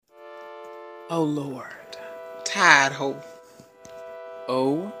Oh Lord. Tide ho.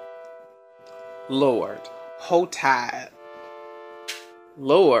 Oh Lord. Ho tide.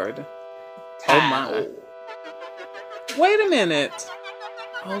 Lord. Oh Tide my. ho. Wait a minute.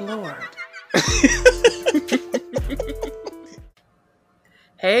 Oh Lord.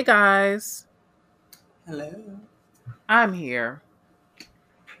 Hey guys. Hello. I'm here.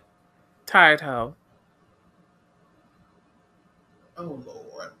 Tide ho. Oh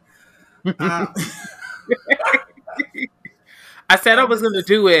Lord. I Uh, said I and was this going to is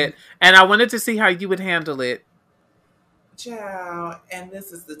do it, and I wanted to see how you would handle it. Ciao. And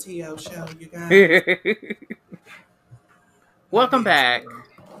this is the TO show, you guys. Welcome Yes, back. girl.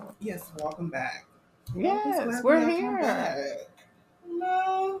 Yes, welcome back. We're always Yes, glad when we're y'all come here. back.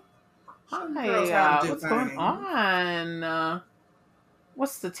 Hello. Show you girls Hi, how to do what's going things. on?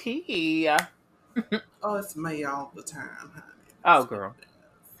 What's the tea? Oh, it's me all the time, honey. Oh, That's what girl. it is.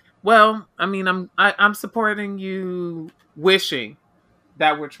 Well, I mean, I'm supporting you, wishing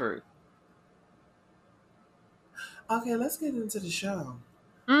that were true. Okay, let's get into the show.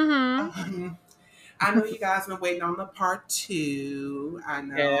 Mm-hmm. Um, I know you guys been waiting on the part two. I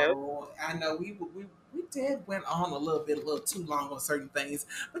Yes. know. I know. We did went on a little too long on certain things,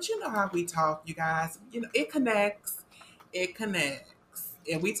 but you know how we talk, you guys. You know it connects. It connects.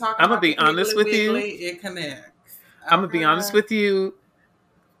 If we talking I'm gonna about the be honest Piggly with you. Wiggly, it connects. I'm gonna be honest Okay. with you.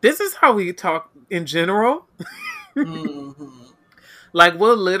 This is how we talk in general. Mm-hmm. Like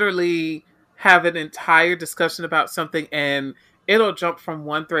we'll literally have an entire discussion about something, and it'll jump from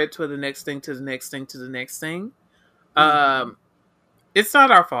one thread to the next thing to the next thing to the next thing. Mm-hmm. Um, it's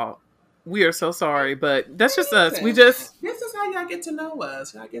not our fault. We are so sorry, but that's just It us. We isn't. just This is how y'all get to know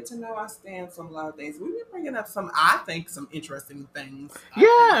us. Y'all get to know our stance on a lot of things. We've been bringing up some, I think, some interesting things. I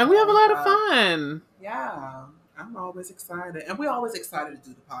yeah, think and we have a lot of fun. yeah, I'm always excited. And we're always excited to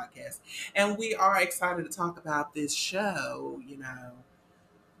do the podcast. And we are excited to talk about this show. You know,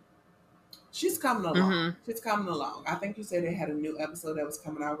 she's coming along. Hmm. She's coming along. I think you said they had a new episode that was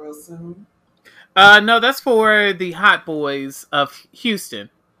coming out real soon. No, that's for the Hot Boys of Houston.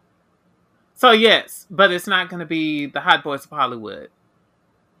 So yes, but it's not going to be the Hot Boys of Hollywood.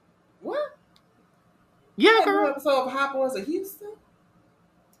 What? They Yeah, had a new girl. episode of Hot Boys of Houston?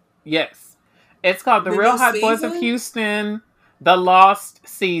 Yes, it's called The The Real new Hot Boys of season? Houston, The Lost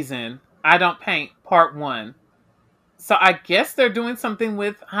Season. I Don't Paint, Part One. So I guess they're doing something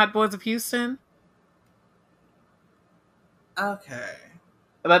with Hot Boys of Houston, Okay.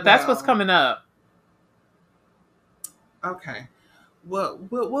 but that's what's Well, coming up. okay. We'll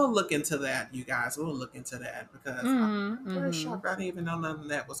look into that, you guys. We'll look into that because I'm Mm-hmm. very Mm-hmm. shocked I didn't even know none of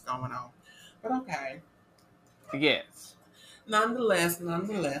that was going on. But okay. Yes. Nonetheless, we're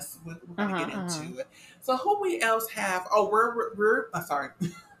going to get Uh-huh. into it. So who we else have? Oh, we're sorry.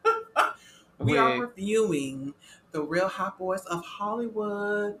 We are Wig. reviewing the Real Hot Boys of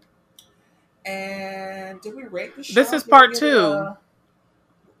Hollywood. And did we rate the This show? is Did we part give it two. a?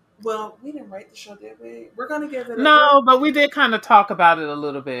 Well, we didn't rate the show, did we? We're gonna give it a. No, but we did kind of talk about it a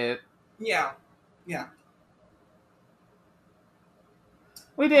little bit. Yeah, yeah.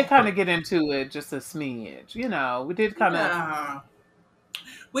 We did kind Okay. of get into it just a smidge. We did kind of. Yeah.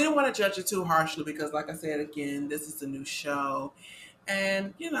 We don't want to judge it too harshly because, like I said again, this is a new show.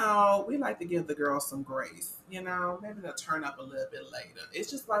 And, we like to give the girls some grace. Maybe they'll turn up a little bit later. It's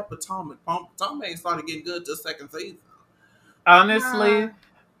just like Potomac. Potomac ain't started getting good till second season. Okay. Honestly,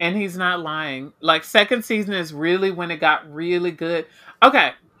 and he's not lying. Like, second season is really when it got really good.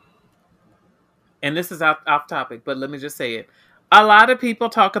 Okay, and this is off topic, but let me just say it. A lot of people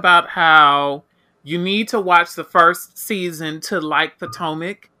talk about how you need to watch the first season to like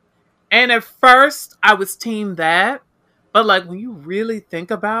Potomac. And at first, I was team that. But, like, when you really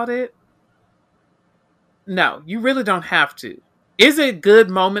think about it, no, you really don't have to. Is it good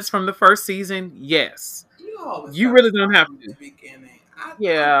moments from the first season? Yes. You always You got to really don't start have from the to. beginning. I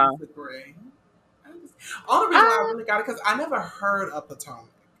Yeah. disagree. Only reason why I I really got it because I never heard of Potomac.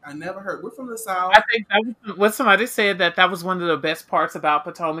 I never heard. We're from the I South. think that was what somebody said, that was one of the best parts about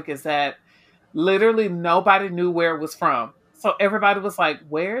Potomac, is that literally nobody knew where it was from. So everybody was like,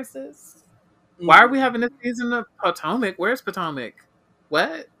 "Where is this? Why are we Mm. having this season of Potomac? Where's Potomac?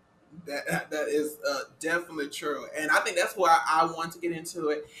 What?" That is definitely true, and I think that's why I wanted to get into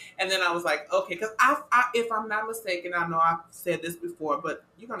it. And then I was like, okay, because if I'm not mistaken, I know I've said this before, but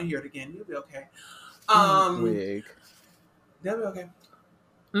you're gonna hear it again. You'll be okay. Um, Wig. they'll be okay.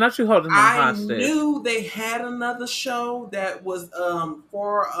 Not you holding them I hostage. knew they had another show that was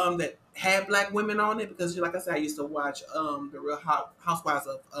for that had black women on it because, like I said, I used to watch the Real Housewives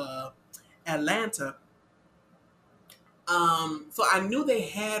of Atlanta. So I knew they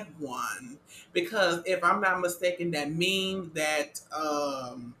had one because if I'm not mistaken, that meme that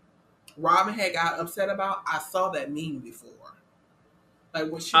Robin had got upset about, I saw that meme before.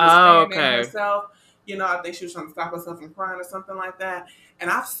 Like when she was Oh, fanning okay. herself, I think she was trying to stop herself from crying or something like that. And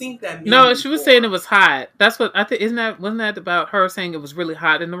I've seen that meme No, she was saying it before. was hot. That's what I think. Isn't that wasn't that about her saying it was really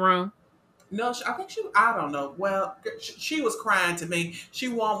hot in the room? No, I think I don't know. Well, she was crying to me. She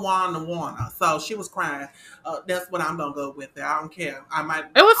want Wanda Warner. So she was crying. That's what I'm going to go with there. I don't care.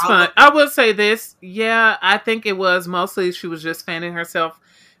 It was I'll fun. look. I will say this. Yeah, I think it was mostly she was just fanning herself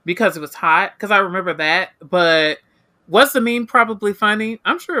because it was hot. Because I remember that. But was the meme probably funny?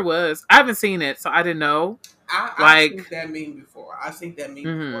 I'm sure it was. I haven't seen it, so I didn't know. I've seen Like, that meme before. I've seen that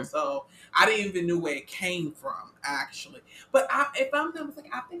meme before. hmm So I didn't even know where it came from, actually. But if I'm not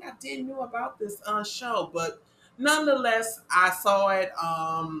mistaken, I think I did know about this show. But nonetheless, I saw it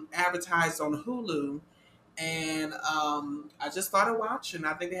advertised on Hulu. And I just started watching.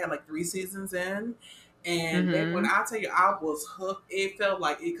 I think they had like 3 seasons in. And babe, when hmm I tell you I was hooked, it felt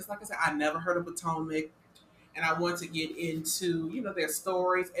like it because, like I said, I never heard of Potomac, and I wanted to get into their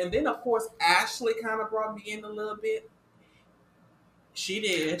stories. And then of course Ashley kind of brought me in a little bit. She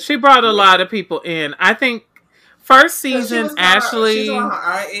did she brought a with lot of people in. I think first because season she's around Ashley,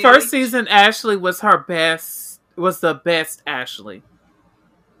 her first age. season Ashley was her best. Was the best Ashley.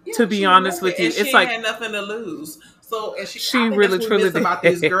 To Yeah, be she was honest ready, with and you, she it's ain't like had nothing to lose. So, I she think that's really what we truly miss about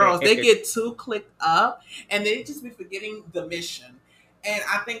these girls. They did. get too clicked up, and they just be forgetting the mission. And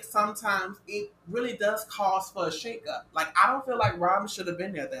I think sometimes it really does cause for a shakeup. Like I don't feel like Robin should have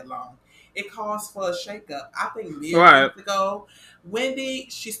been there that long. It calls for a shakeup. I think Mia Right. needs to go. Wendy,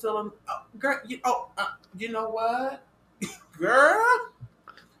 she's still in. Girl, you know what, girl?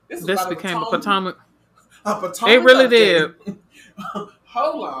 This is This about a became a Potomac. It Potomac really did. update.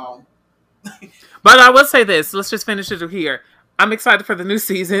 Hold on. But I will say this. Let's just finish it here. I'm excited for the new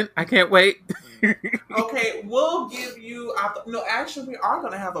season. I can't wait. Okay, we'll give you. No, actually, we are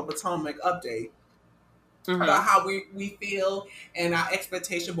going to have a Potomac update hmm about how we feel and our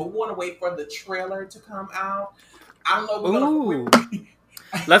expectation, but we want to wait for the trailer to come out. I don't know. We're gonna. Ooh.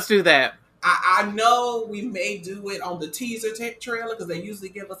 Let's do that. I know we may do it on the teaser trailer because they usually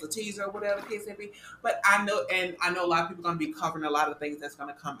give us a teaser or whatever the case may be. But I know a lot of people are going to be covering a lot of things that's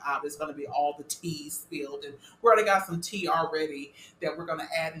going to come out. It's going to be all the tea spilled, and we already got some tea already that we're going to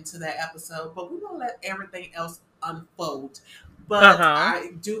add into that episode. But we're going to let everything else unfold. Uh But huh.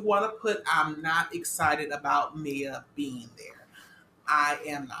 I do want to put I'm not excited about Mia being there. I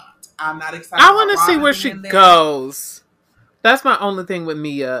am not. I'm not excited I about want to see Robin where she being there. goes. That's my only thing with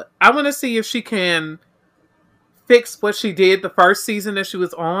Mia. I want to see if she can fix what she did the first season that she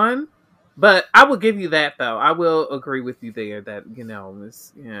was on. But I will give you that though. I will agree with you there that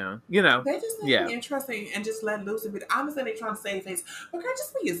it's They just need to yeah. be interesting and just let loose a bit. I understand they're trying to save face, but girl,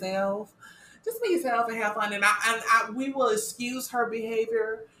 just be yourself. Just be yourself and have fun. And we will excuse her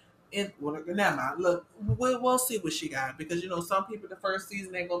behavior. And well, never mind. Look, we'll see what she got because some people the first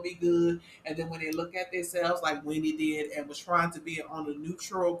season they're gonna be good, and then when they look at themselves like Wendy did and was trying to be on a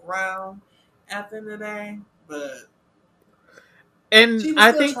neutral ground at the end of the day, but And she was I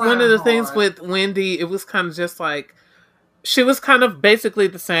still think one trying of the things hard. with Wendy, it was kind of just like she was kind of basically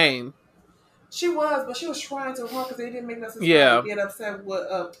the same. She was, but she was trying too hard because it didn't make no sense for her to Yeah. get upset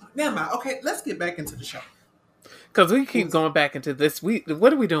with. Never mind. Okay, let's get back into the show. Because we keep going back into this.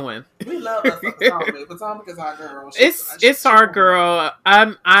 What are we doing? We love us some Potomac. Potomac is our girl. It's She our gonna work. girl.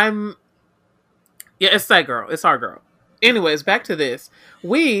 I'm yeah, it's that girl. It's our girl. Anyways, back to this.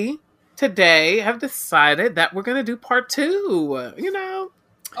 We today have decided that we're gonna do part two.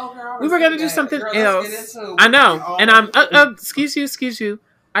 Oh, girl, I We were gonna received do that. something Girl, let's get else. into I it. We know, and I'm. already. Excuse you.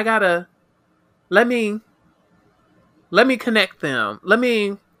 I gotta let me connect them. Let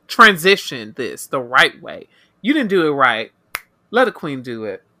me transition this the right way. You didn't do it right. Let a queen do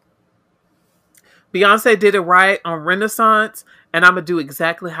it. Beyonce did it right on Renaissance, and I'm gonna do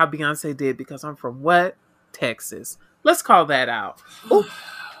exactly how Beyonce did because I'm from what? Texas. Let's call that out. Ooh.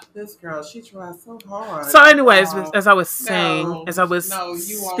 This girl, she tried so hard. So, anyways, No, as I was saying, no, as I was no,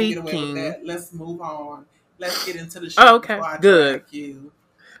 you won't get away with speaking. that. Let's move on. Let's get into the show Oh, okay, before I good. drag you.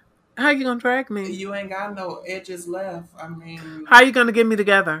 How you gonna drag me? You ain't got no edges left. I mean, How you gonna get me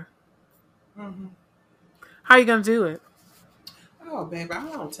together? mhm. How you gonna do it? Oh, baby, I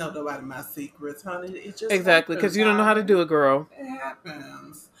don't tell nobody my secrets, honey. It just Exactly, because happens, you don't know how to honey. do it, girl. It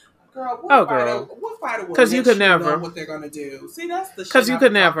happens. Girl, Oh, girl. what fighter will Because you let could you know never. what they're gonna do? See, that's the shit Because you I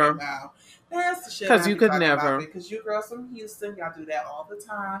could be talking never. about. That's the shit Because I you be could talking about. never. Because you girls from Houston, y'all do that all the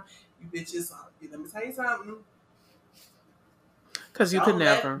time. You bitches, let me tell you something. Because you could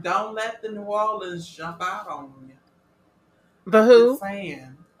never. Don't let the New Orleans jump out on you. The Just who?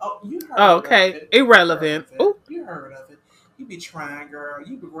 saying. Oh, you Oh, heard of okay. it. You heard Irrelevant. of it. Oh, You heard of it. You be trying, girl.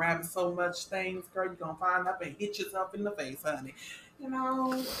 You be grabbing so much things, girl. You gonna find up and hit yourself in the face, honey. You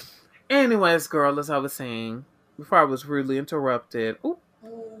know. anyways, girl, as I was saying before I was rudely interrupted. Oh,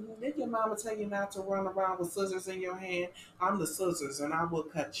 Did your mama tell you not to run around with scissors in your hand? I'm the scissors, and I will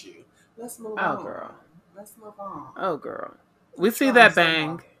cut you. Let's move oh, on. girl. Let's move on. Oh, girl. I'm We see trying that so bang.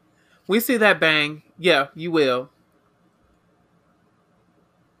 hard. We see that bang. Yeah, you will.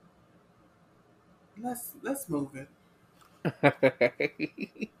 Let's move it.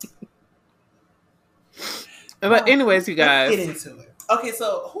 But anyways, you Let's get guys. into it. Okay,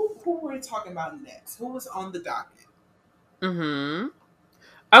 so who were we talking about next? Who was on the docket? Mm-hmm.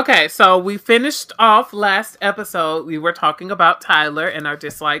 Okay, so we finished off last episode. We were talking about Tyler and our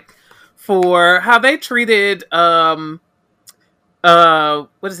dislike for how they treated what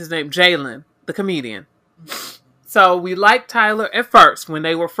is his name? Jalen, the comedian. So we liked Tyler at first when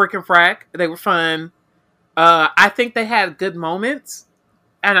they were freaking frack. They were fun. I think they had good moments,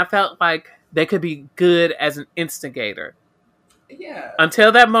 and I felt like they could be good as an instigator. Yeah.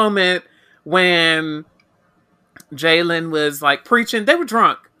 Until that moment when Jalen was like preaching, they were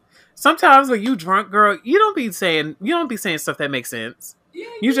drunk. Sometimes when you drunk, girl, you don't be saying stuff that makes sense. Yeah,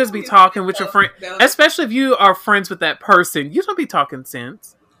 You you just don't be be saying talking with your stuff friend, that. especially if you are friends with that person. You don't be talking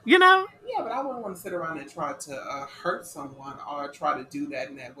sense, you know. Yeah, but I wouldn't want to sit around and try to hurt someone or try to do that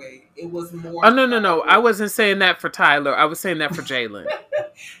in that way. It was Oh more no, no, no! I so. wasn't saying that for Tyler. I was saying that for Jalen.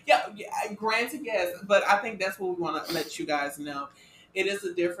 Yeah, granted, yes, but I think that's what we want to let you guys know. It is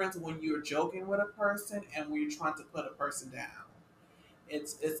a difference when you're joking with a person and when you're trying to put a person down.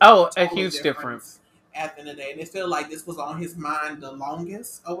 It's Oh, a totally huge different difference. at the end of the day. And it feel like this was on his mind the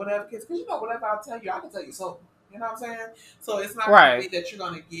longest or whatever. Because you know, whatever I tell you, I can tell you something. You know what I'm saying? So it's not going to be Right. that you're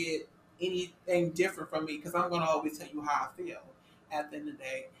going to get anything different from me because I'm going to always tell you how I feel at the end of the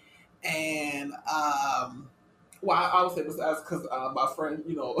day. And well, I would say besides because my friend,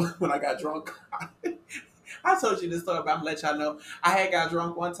 you know, when I got drunk, I told you this story, but I'm gonna let y'all know. I had got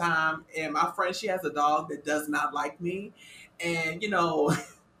drunk one time, and my friend, she has a dog that does not like me, and you know,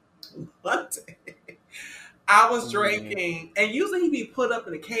 one day I was Oh man. drinking, and usually he'd be put up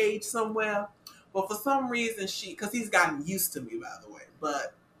in a cage somewhere, but for some reason because he's gotten used to me, by the way,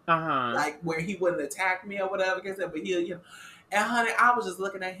 but Uh huh. like where he wouldn't attack me or whatever, but he'll, you know. And honey, I was just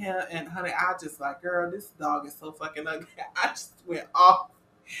looking at him, and honey, I just like, girl, this dog is so fucking ugly. I just went off.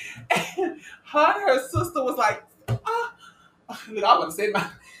 And her sister was like, ah, look, I want to say my.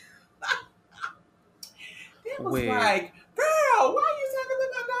 It was Weird. like, girl, why are you talking to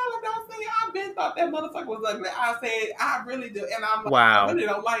my dog? Like I said, I been thought that motherfucker was ugly. I said, I really do, and I'm like, I Wow. really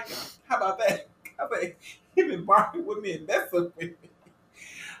don't like him. How about that? I said, he been barking with me and messing with me.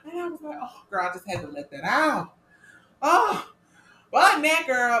 And I was like, oh, girl, I just had to let that out. Oh, well, that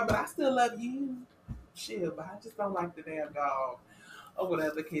girl, but I still love you. Shit, but I just don't like the damn dog or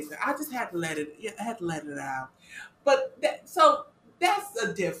whatever the case. I just had to let it. Yeah, I had to let it out. But so that's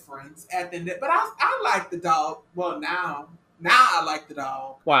a difference at the end. But I like the dog. Well, now I like the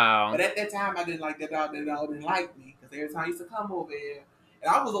dog. But Wow. at that time, I didn't like that dog. That dog didn't like me because every time I used to come over there, and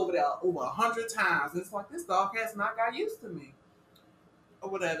I was over there over 100 times. It's like this dog has not got used to me or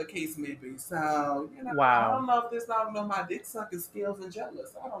whatever the case may be. So, you know, I Wow. don't know if this dog know my dick sucking skills and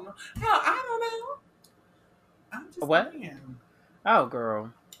jealous. I don't know. Hell, I don't know. I'm just What? saying. Oh,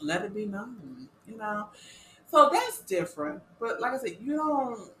 girl. Let it be known, you know. So that's different. But like I said, you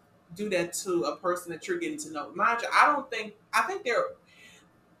don't do that to a person that you're getting to know. Mind you, I think they're,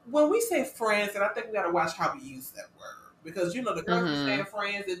 when we say friends, and I think we got to watch how we use that word. Because, you know, the girls be Mm-hmm. saying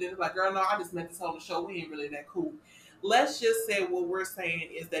friends, and then it's like, girl, no, I just met this whole show. We ain't really that cool. Let's just say what we're saying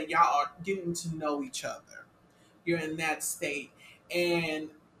is that y'all are getting to know each other. You're in that state. And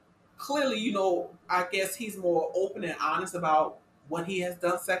clearly, you know, I guess he's more open and honest about what he has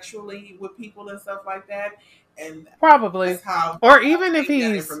done sexually with people and stuff like that. And Probably. that's how Or you even if take that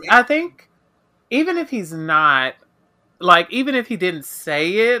I information. think, even if he's not, like, even if he didn't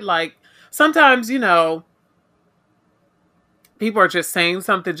say it, like, sometimes, people are just saying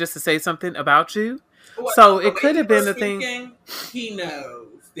something just to say something about you. Well, So no, it the way could he have was been the thing. speaking, he knows.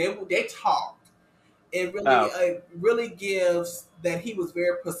 They talked. Oh, It really gives that he was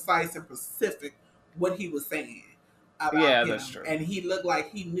very precise and specific what he was saying about yeah, that's him, true. and he looked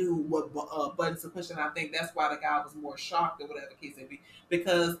like he knew what buttons to push. And I think that's why the guy was more shocked or whatever the case may be.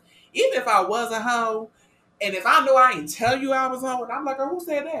 Because even if I was a hoe, and if I know I didn't tell you I was a hoe, and I'm like, oh, who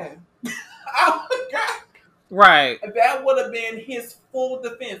said that? Oh, God. Right. That would have been his full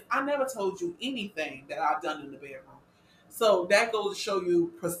defense. I never told you anything that I've done in the bedroom. So that goes to show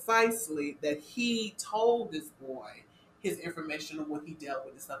you precisely that he told this boy his information and what he dealt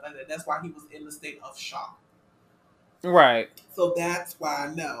with and stuff like that. That's why he was in the state of shock. Right. So that's why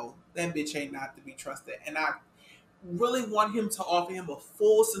I know that bitch ain't not to be trusted. And I really want him to offer him a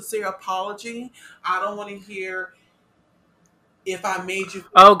full, sincere apology. I don't want to hear if I made you.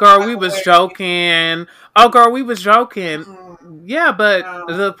 Oh, girl, we was joking. Oh, girl, we was joking. Yeah, but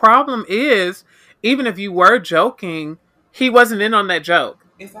the problem is, even if you were joking, he wasn't in on that joke.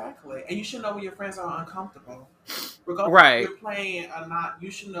 Exactly. And you should know when your friends are uncomfortable. Regardless right. if you're playing or not,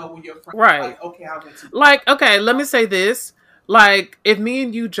 you should know when your friends right. are like, okay, I went to like, okay, let me say this. Like, if me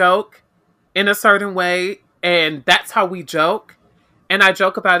and you joke in a certain way, and that's how we joke, and I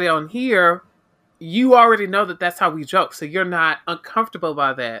joke about it on here, you already know that that's how we joke, so you're not uncomfortable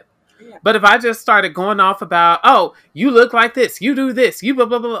by that. Yeah. But if I just started going off about, oh, you look like this, you do this, you blah,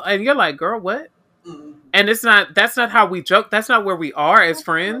 blah, blah, and you're like, girl, what? Mm-hmm. And that's not how we joke. That's not where we are as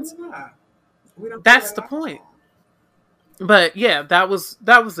friends. That's the point. But yeah, that was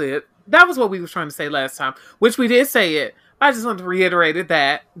it. That was what we were trying to say last time, which we did say it. I just wanted to reiterate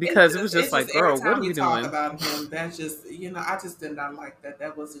that because it was just like, girl, what are we doing? About him, that's just, I just did not like that.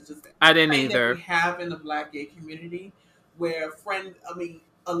 That wasn't just. I didn't either. That we have in the Black gay community, where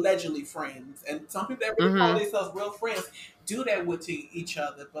allegedly friends, and some people that really call themselves real friends do that with each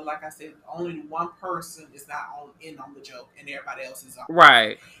other. But like I said, only one person is not in on the joke, and everybody else is on.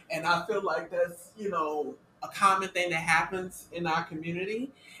 Right. And I feel like that's a common thing that happens in our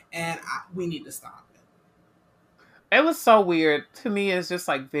community, and we need to stop it. It was so weird. To me, it's just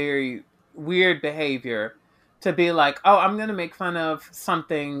like very weird behavior to be like, oh, I'm going to make fun of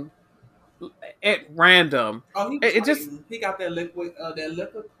something at random. Oh, he got that liquid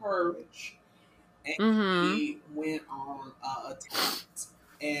courage, and he went on a attempt.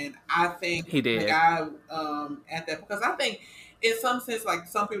 And I think he did. The guy at that, because I think in some sense, like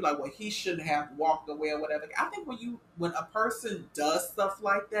some people are like, well, he shouldn't have walked away or whatever. I think when a person does stuff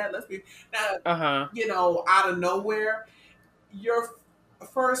like that, out of nowhere, your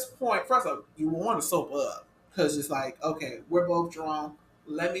first off, you want to sober up, because it's like, okay, we're both drunk.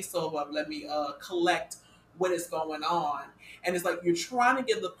 Let me sober up. Let me collect what is going on. And it's like you're trying to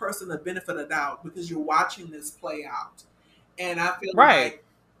give the person the benefit of the doubt because you're watching this play out. And I feel like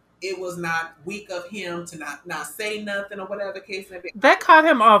it was not weak of him to not say nothing or whatever the case may be. That caught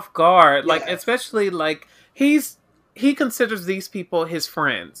him off guard. Yes. Like, especially like he considers these people his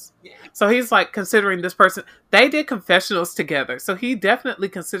friends. Yeah. So he's like considering this person. They did confessionals together. So he definitely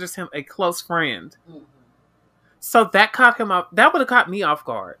considers him a close friend. Mm-hmm. So that caught him off. That would have caught me off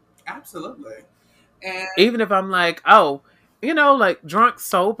guard. Absolutely. And even if I'm like, oh, like drunk,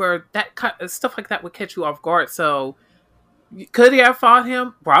 sober, stuff like that would catch you off guard. So could he have fought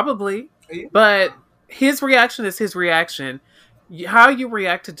him? Probably. Yeah. But his reaction is his reaction. How you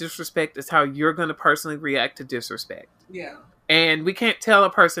react to disrespect is how you're going to personally react to disrespect. Yeah. And we can't tell a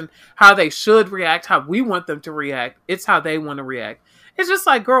person how they should react, how we want them to react. It's how they want to react. It's just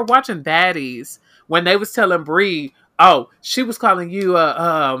like, girl, watching Baddies when they was telling Bree, oh, she was calling you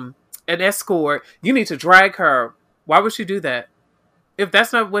an escort. You need to drag her. Why would she do that? If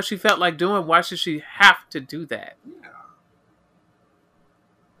that's not what she felt like doing, why should she have to do that? Yeah.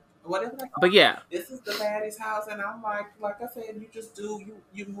 Whatever. But yeah, this is the Baddie's house, and I'm like I said, you just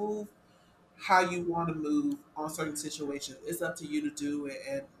you move how you want to move on certain situations. It's up to you to do it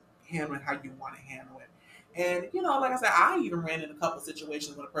and handle it how you want to handle it. And like I said, I even ran in a couple of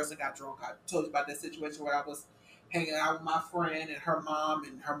situations when a person got drunk. I told you about that situation where I was hanging out with my friend and her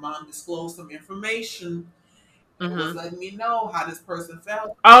mom disclosed some information. Mm-hmm. It was letting me know how this person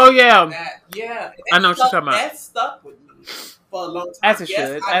felt. Oh yeah, I know what you're talking about. That stuck with me for a long time. As it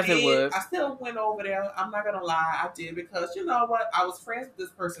should, as it would. I still went over there. I'm not gonna lie, I did, because you know what? I was friends with this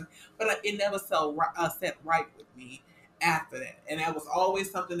person, but it never set right with me after that, and that was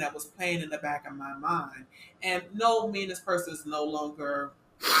always something that was playing in the back of my mind. And this person is no longer.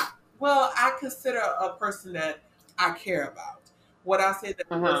 I consider a person that I care about. What I say that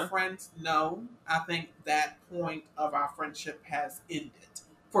we're friends, no. I think that point of our friendship has ended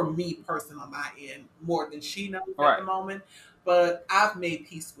for me personally on my end, more than she knows at the moment. But I've made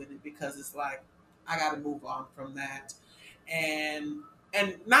peace with it because it's like I got to move on from that, and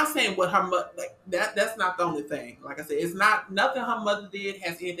not saying what her mother that's not the only thing. Like I said, it's not nothing her mother did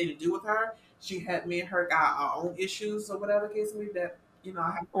has anything to do with her. She had me and her got our own issues or whatever case may be that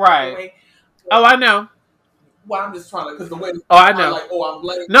I have right. Oh, I know. Well, I'm just trying to, because the way. Oh, I know. Like, I'm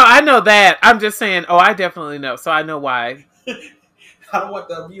blaming. No, I know that. I'm just saying. Oh, I definitely know. So I know why. I don't want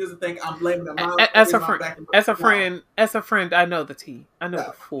the viewers to think I'm blaming the mom. As a friend, I know the tea. I know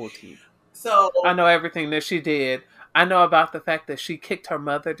the full tea. So I know everything that she did. I know about the fact that she kicked her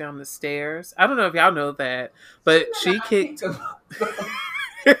mother down the stairs. I don't know if y'all know that, She but never she got kicked. kicked up.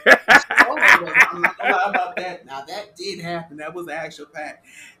 Oh, I'm not gonna lie about that. Now that did happen. That was an actual fact.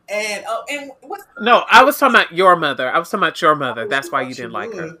 And what's No, I was talking about your mother. I was talking about your I mother. wish That's why you, you she didn't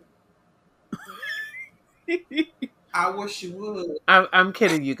like her. would. I wish you would. I'm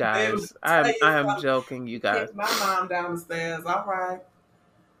kidding, you Baby, guys. tell you I am something. joking, you guys. Kick my mom down the stairs. All right.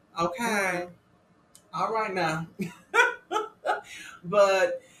 Okay. All right now.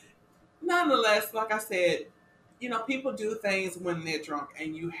 But nonetheless, like I said, people do things when they're drunk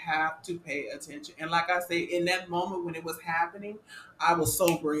and you have to pay attention. And like I said, in that moment when it was happening, I was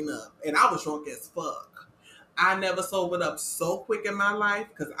sobering up and I was drunk as fuck. I never sobered up so quick in my life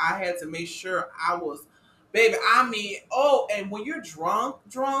because I had to make sure I was, baby. I mean, oh, and when you're drunk,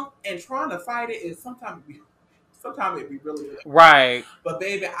 and trying to fight it is sometimes it be really, really hard. Right. But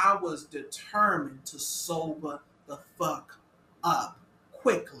baby, I was determined to sober the fuck up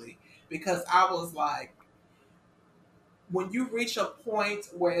quickly because I was like, when you reach a point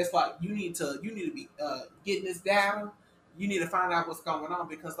where it's like you need to be getting this data, you need to find out what's going on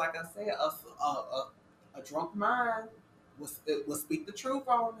because, like I said, a drunk mind will speak the truth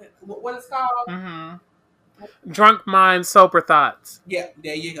on it. What it's called? Mm-hmm. Drunk mind, sober thoughts. Yeah,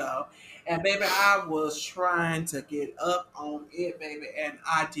 there you go. And baby, I was trying to get up on it, baby, and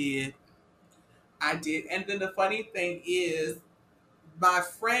I did. I did. And then the funny thing is, my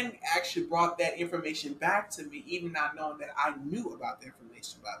friend actually brought that information back to me, even not knowing that I knew about the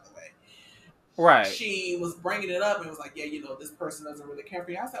information, by the way. Right. She was bringing it up and was like, yeah, this person doesn't really care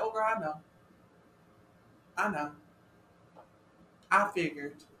for you. I said, oh, girl, I know. I know. I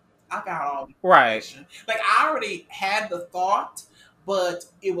figured. I got all the information. Like, I already had the thought, but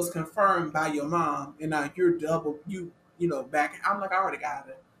it was confirmed by your mom. And now you're back. I'm like, I already got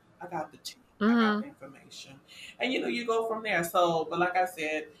it. I got the tea. I got the information. And, you go from there. So, but like I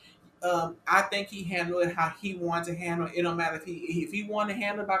said, I think he handled it how he wanted to handle it. It don't matter if he wanted to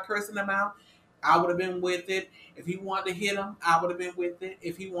handle it by cursing them out, I would have been with it. If he wanted to hit him, I would have been with it.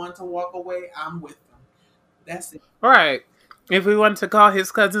 If he wanted to walk away, I'm with him. That's it. Right. If we wanted to call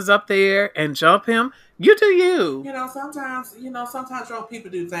his cousins up there and jump him, you do you. Sometimes drunk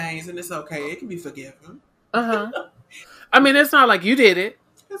people do things and it's okay. It can be forgiven. I mean, it's not like you did it.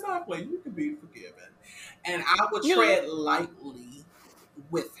 Exactly. You can be forgiven. And I would tread lightly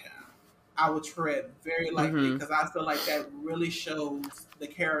with him. I would tread very lightly because I feel like that really shows the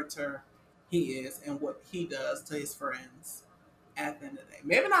character he is and what he does to his friends at the end of the day.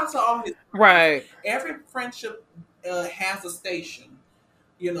 Maybe not to all his friends. Right. Every friendship has a station,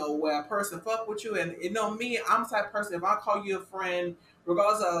 where a person fuck with you. And, me, I'm the type of person, if I call you a friend,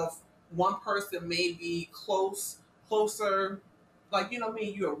 regardless of one person may be closer, like, me,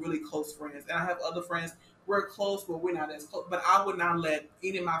 you are really close friends. And I have other friends, we're close, but we're not as close. But I would not let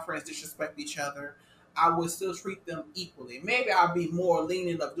any of my friends disrespect each other. I would still treat them equally. Maybe I'll be more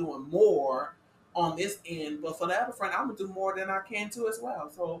lenient of doing more on this end, but for the other friend, I'm going to do more than I can too as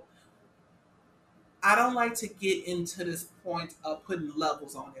well. So I don't like to get into this point of putting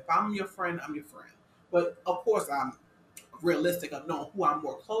levels on it. If I'm your friend, I'm your friend. But of course, I'm realistic of knowing who I'm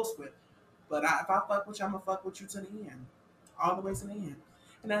more close with. But if I fuck with you, I'm going to fuck with you to the end. All the way to the end.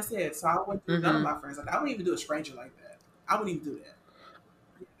 And that's it. So I wouldn't do none of my friends like that. I wouldn't even do a stranger like that. I wouldn't even do that.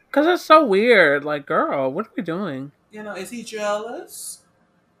 Because it's so weird. Like, girl, what are we doing? Is he jealous?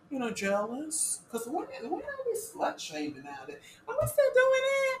 Jealous? Because when are we slut shaming out there? Are we still doing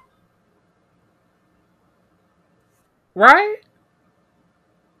that? Right?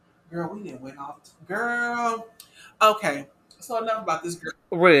 Girl, we didn't went off. Girl. Okay. So enough about this girl.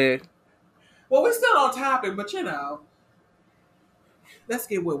 Red. Well, we're still on topic, but let's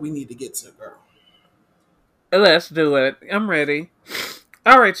get what we need to get to, girl. Let's do it. I'm ready.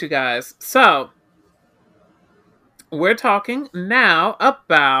 All right, you guys. So, we're talking now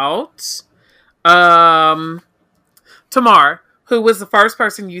about Tamar, who was the first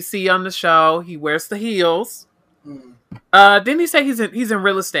person you see on the show. He wears the heels. Didn't he say he's in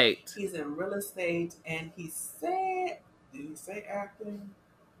real estate? He's in real estate, and did he say acting?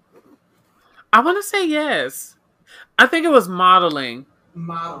 I want to say yes. I think it was modeling.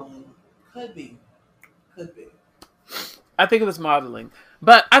 Modeling. Could be. I think it was modeling.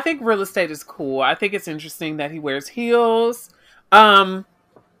 But I think real estate is cool. I think it's interesting that he wears heels. I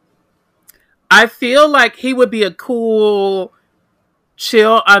feel like he would be a cool,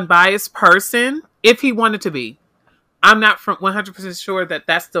 chill, unbiased person if he wanted to be. I'm not 100% sure that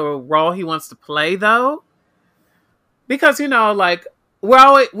that's the role he wants to play, though. Because, like,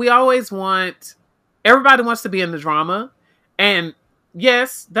 we always want... Everybody wants to be in the drama. And,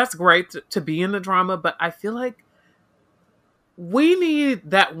 yes, that's great to be in the drama. But I feel like we need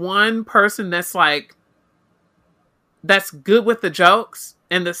that one person that's like, that's good with the jokes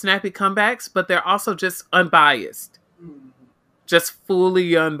and the snappy comebacks, but they're also just unbiased, Mhm. just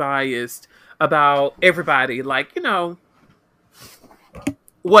fully unbiased about everybody. Like,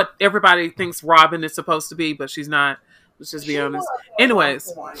 what everybody thinks Robin is supposed to be, but she's not. Let's just be She was honest. at one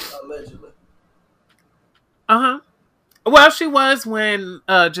Anyways, point, allegedly. uh huh. Well, she was when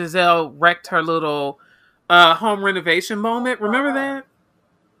Giselle wrecked her little home renovation moment. About Remember her. that?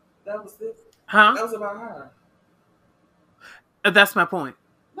 That was it. Huh? That was about her. That's my point.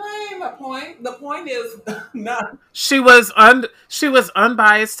 That ain't the point. The point is not. She was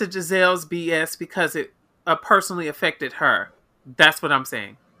unbiased to Giselle's BS because it personally affected her. That's what I'm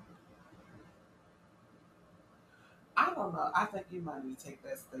saying. I don't know. I think you might need to take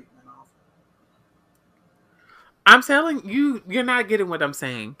that statement off. I'm telling you, you're not getting what I'm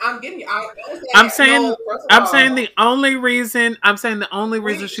saying. I'm getting you. I'm saying No, first of I'm saying all, the only reason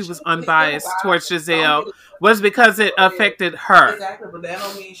she was she's still unbiased towards biased. Don't Giselle get it was because it twisted. affected her. Exactly, but that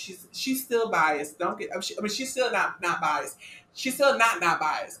don't mean she's still biased. Don't get. I mean, she's still not biased. She's still not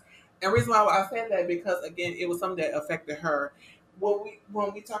biased. And the reason why I said that because again, it was something that affected her.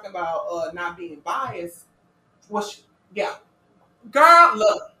 When we talk about not being biased, yeah, girl,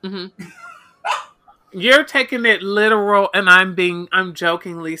 look. Hmm. You're taking it literal, and I'm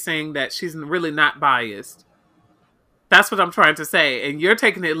jokingly saying that she's really not biased. That's what I'm trying to say, and you're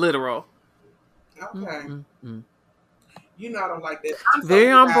taking it literal. Okay, Mm-mm-mm. you know I don't like that. I'm telling Very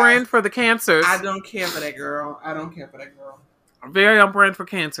you on guys, brand for the cancers. I don't care for that girl. I don't care for that girl. Very on brand for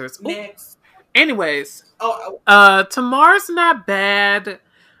cancers. Ooh. Next. Anyways, Oh, Tamar's not bad.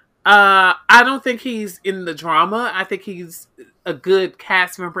 I don't think he's in the drama. I think he's a good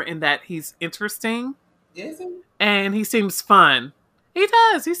cast member in that he's interesting is he? and he seems fun. He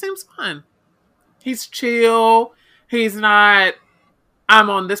does. He seems fun. He's chill. He's not, I'm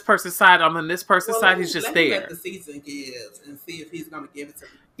on this person's side, I'm on this person's Well, side. He's just let me let there. the season give and see if he's going to give it to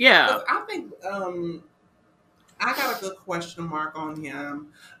me. Yeah. Because I think I got a good question mark on him.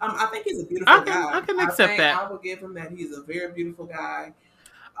 I think he's a beautiful guy. I can accept that. I will give him that he's a very beautiful guy.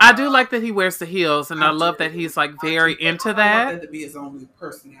 I do like that he wears the heels, and I love do. that he's like very into I want that. that to be his only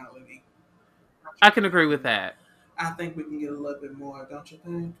personality. I can agree with that. I think we can get a little bit more, don't you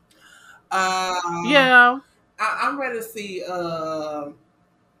think? Yeah. I'm ready to see.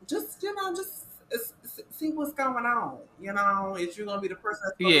 Just see what's going on. If you're gonna be the person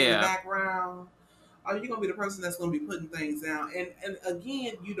that's gonna be in the Yeah. background, or you're gonna be the person that's gonna be putting things down. And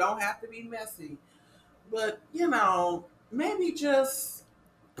again, you don't have to be messy, but maybe just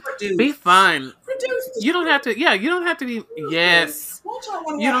produce. Be fun. Produce. You don't have to. Yeah, you don't have to be. Yes.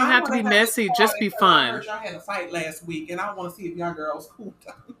 You don't have to be messy. Just be I fun. heard y'all had a fight last week, and I want to see if y'all girls cool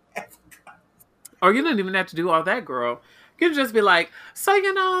down. Or you don't even have to do all that, girl. You can just be like, so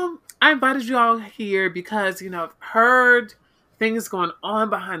I invited you all here because I've heard things going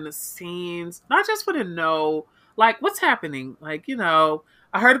on behind the scenes. And I just want to know, like, what's happening. Like,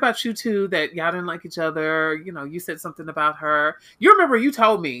 I heard about you two that y'all didn't like each other. You said something about her. You remember you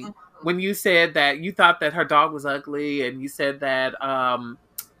told me when you said that you thought that her dog was ugly, and you said that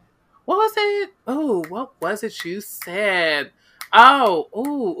what was it? Oh, what was it you said? Oh,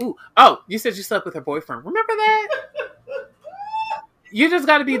 ooh. Oh, you said you slept with her boyfriend. Remember that? You just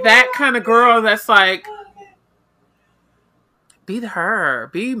got to be that kind of girl that's like, be her.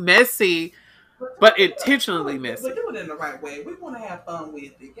 Be messy, but intentionally messy. But do it in the right way. We want to have fun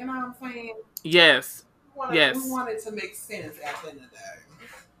with it. You know what I'm saying? Yes. We want it to make sense at the end of the day.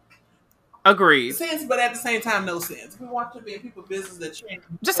 Agreed. Sense, but at the same time, no sense. We want to be in people's business that you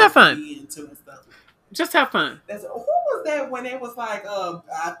just have fun. Into and stuff. Just have fun. Who was that when it was like,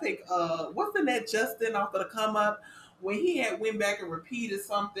 I think, wasn't that Justin off of the come up when he had went back and repeated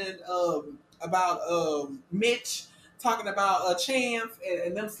something about Mitch talking about Chance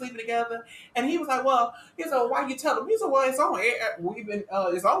and them sleeping together, and he was like, well, why you tell him? He said, well, it's on air.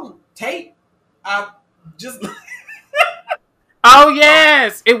 It's on tape. I just. Oh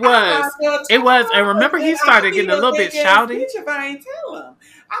yes, it was. It was. And remember, he started getting a little bit shouty. If I ain't tell him,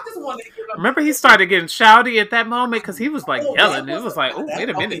 I just wanted to give him. Remember, he started getting shouty at that moment because he was like yelling. It was like, oh, wait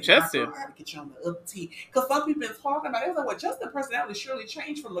a minute, Justin. I had to get you on the up T because some people been talking about it. It was like, well, Justin's personality surely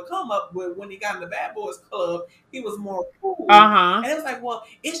changed from the come up when he got in the Bad Boys Club. He was more cool. And it was like, well,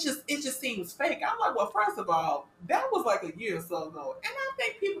 it just seems fake. I'm like, well, first of all, that was like a year or so ago, and I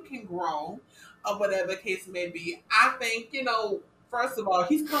think people can grow. Or whatever the case may be. I think, first of all,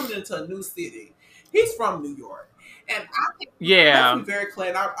 he's coming into a new city. He's from New York. And I think, let's be very clear,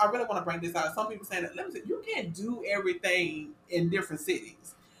 and I really want to bring this out. Some people saying that, you can't do everything in different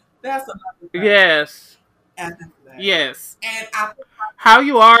cities. That's another thing. Yes. at the flag. Yes. And I How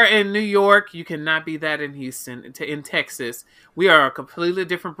you are in New York, you cannot be that in Houston. In Texas, we are a completely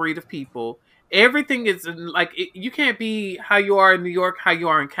different breed of people. Everything is like you can't be how you are in New York, how you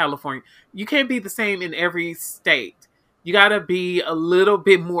are in California. You can't be the same in every state. You got to be a little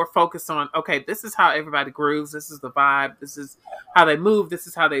bit more focused on, okay, this is how everybody grooves. This is the vibe. This is how they move. This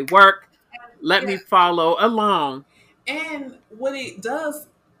is how they work. Let yeah, me follow along. and what it does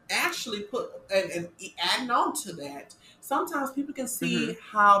actually put and adding on to that, sometimes people can Hmm. see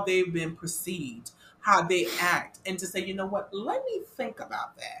how they've been perceived, how they act, and to say, you know what, let me think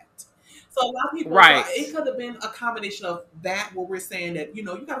about that. So a lot of people, so Right. it could have been a combination of that, where we're saying that, you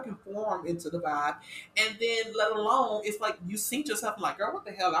know, you got to conform into the vibe, and then let alone, it's like you see yourself like, girl, what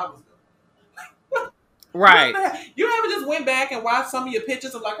the hell I was doing? What Right. the hell? You ever just went back and watched some of your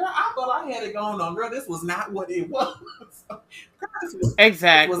pictures and like, girl, I thought I had it going on. Girl, this was not what it was. Girl, this was a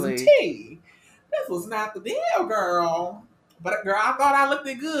Exactly. tea. This was not the deal, girl. But girl, I thought I looked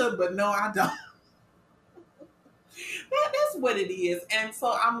it good, but no, I don't. That's what it is. And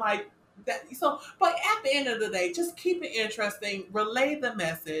so I'm like, that. So, but at the end of the day, just keep it interesting. Relay the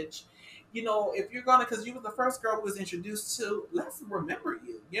message. You know, if you're gonna, because you were the first girl who was introduced to, let's remember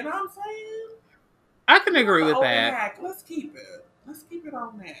you. You know what I'm saying? I can Not agree the with old that. hack. Let's keep it. Let's keep it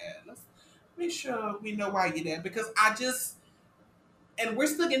on that. Let's make sure we know why you're there. Because I just, and we're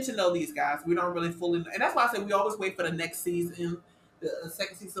still getting to know these guys. We don't really fully know. And that's why I say we always wait for the next season, the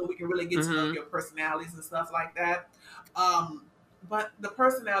second season, so we can really get to know Hmm. your personalities and stuff like that. Um, but the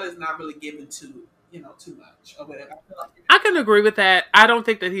personality is not really given to, you know, too much or whatever. I feel like I can agree with that. I don't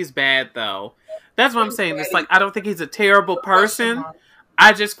think that he's bad though. That's what I'm he's saying. It's like ready. I don't think he's a terrible The question person. mark.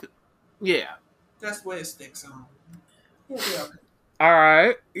 I just yeah. That's where it sticks on. He'll be okay. All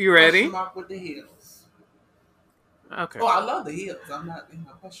right. You Question ready? mark with the heels. Okay. Oh, I love the heels. I'm not, you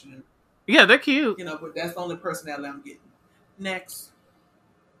know, questioning, Yeah, they're cute. you know, but that's the only personality I'm getting. Next.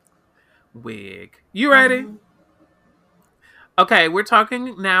 Wig. You ready? Mm-hmm. Okay, we're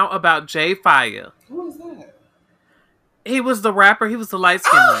talking now about Jay Fire. Who is that? He was the rapper. He was the light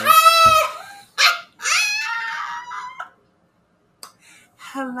skinned one. Oh, hey!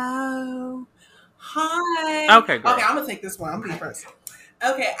 Hello. Hi. Okay, Okay, girl. I'm gonna take this one. I'm gonna be first.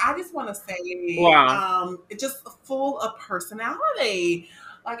 Okay, I just want to say, Wow. it's just full of personality.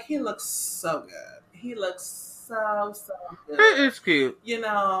 Like he looks so good. He looks so He good. is cute. You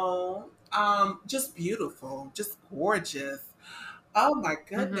know, just beautiful, just gorgeous. Oh my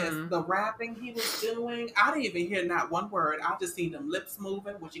goodness, Hmm. the rapping he was doing. I didn't even hear not one word. I just seen them lips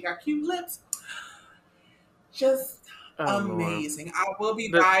moving, which you got cute lips. Just Oh Lord. amazing. I will be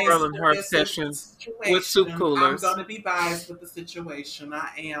This girl biased in with her this obsession with soup situation. I'm coolers. going to be biased with the situation. I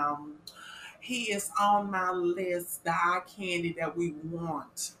am. He is on my list, the eye candy that we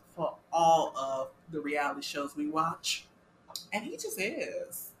want for all of the reality shows we watch. And he just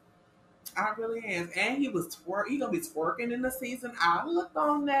is. I really am. And he was he gonna be twerking in the season. I looked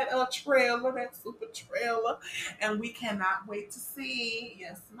on that trailer, that super trailer, and we cannot wait to see.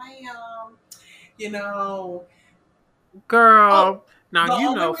 Yes, ma'am. You know, oh, Girl. Now the you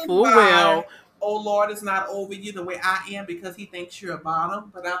only know reason full why well. oh Lord is not over you the way I am because he thinks you're a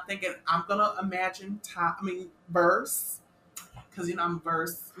bottom. But I'm thinking I'm gonna imagine top. I mean verse because you know I'm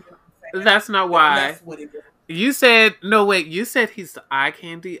verse. You know what I'm saying? That's not why. That's what it is. You said no. Wait. You said he's the eye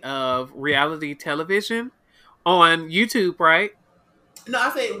candy of reality television on YouTube, right? No,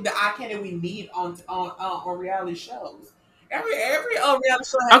 I say the eye candy we need on reality shows. Every reality show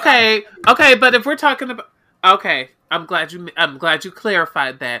has eye Okay. candy. Okay. But if we're talking about, okay, I'm glad you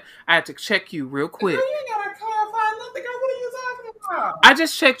clarified that. I had to check you real Girl, quick. you ain't gotta clarify nothing. Girl, what are you talking about? I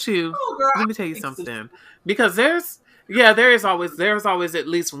just checked you. Oh, girl, I Let me tell you think so. something. Because there's always at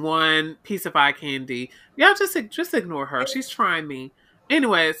least one piece of eye candy. Y'all just ignore her. She's trying me.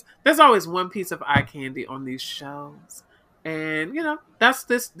 Anyways, there's always one piece of eye candy on these shows. And that's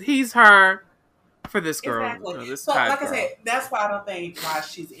this he's her for this girl, Exactly. this So, type like I girl. said, that's why I don't think why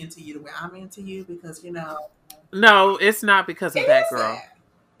she's into you the way I'm into you because you know No, it's not because it of that is girl. that.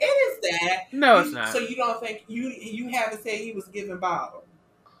 It is that. No, it's So not. you don't think you haven't said he was giving bottle.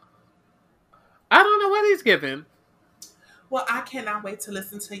 I don't know what he's giving. Well, I cannot wait to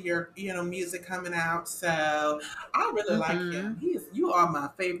listen to your music coming out. So I really like him. Hmm. You are my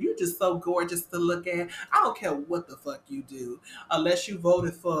favorite. You're just so gorgeous to look at. I don't care what the fuck you do, unless you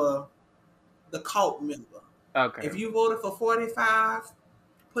voted for the cult member. Okay. If you voted for 45,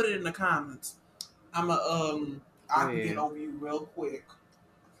 put it in the comments. I'm a I can get Yeah. on you real quick.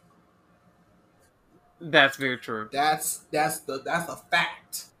 That's very true. That's a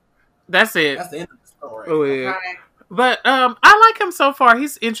fact. That's it. That's the end of the story. Oh yeah. Okay. But I like him so far.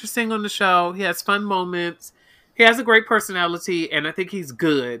 He's interesting on the show. He has fun moments. He has a great personality, and I think he's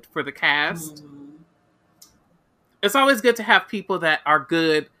good for the cast. Mhm. It's always good to have people that are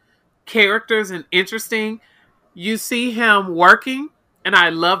good characters and interesting. You see him working, and I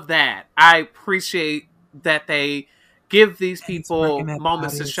love that. I appreciate that they give these And he's working people at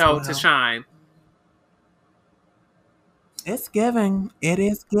moments Body to as show to well. shine. It's giving. It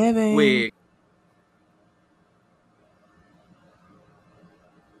is giving. Wig.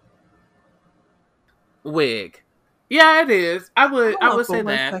 Wig. Yeah, it is. I Hold on would for say one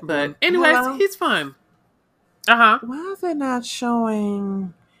that. But second. anyways, Hello? he's fun. Uh-huh. Why is it not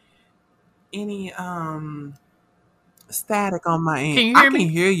showing any static on my end? Can you I hear can me?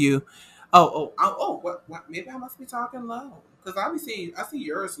 hear you. Oh, what? Maybe I must be talking low. Because I see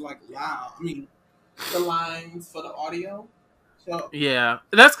yours like loud. I mean, the lines for the audio. So, Yeah.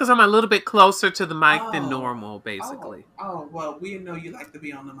 That's because I'm a little bit closer to the mic than oh, normal, basically. well, we know you like to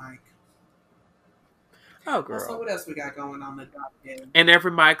be on the mic. Oh, Well, so girl. what else we got going on the docket? And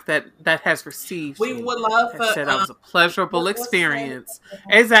every mic that has received We me would love has for said that was a pleasurable what's his name? experience.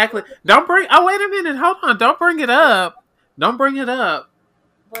 Exactly. Don't bring. Oh, wait a minute. Hold on. Don't bring it up. Don't bring it up.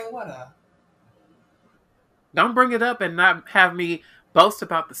 Wait, what up? Don't bring it up and not have me boast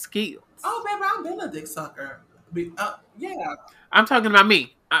about the skills. Oh, baby, I've been a dick sucker. Yeah. I'm talking about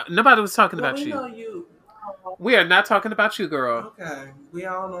me. Nobody was talking Well, about we you. know you. We are not talking about you, girl. Okay, we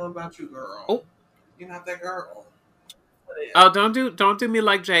all know about you, girl. Oh. You're not that girl. Oh, don't do me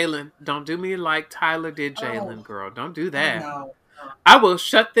like Jalen. Don't do me like Tyler did Jalen, Oh, girl. Don't do I that. know. I will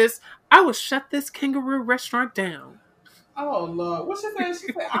shut this kangaroo restaurant down. Oh Lord, what she said?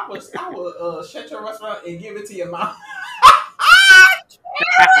 She said I will shut your restaurant and give it to your mom.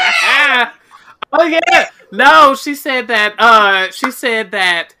 Oh yeah. No, she said that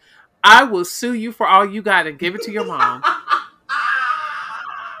I will sue you for all you got and give it to your mom.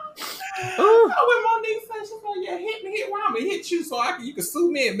 Ooh. Oh, when Monique said, she said, "Yeah, hit Rama, hit you, so you can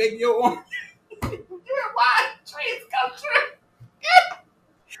sue me and make your own." You're why dreams come true.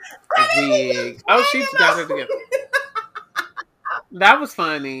 Wig. Oh, she got her together. That was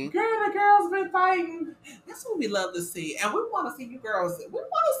funny. Girl, the girls been fighting. That's what we love to see, and we want to see you girls. We want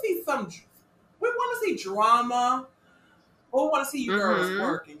to see some. We want to see drama. But we want to see you girls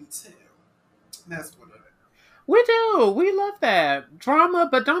working too. That's what it is. We do. We love that drama,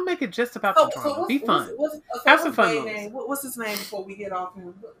 but don't make it just about the drama. Be fun. Have some fun moments. What's his name before we get off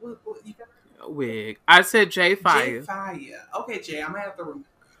him? Wig. I said Jay Fire. Jay Fire. Okay, Jay, I'm gonna have to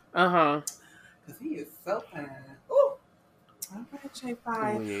remember. Because he is so fine. Ooh. Okay, Jay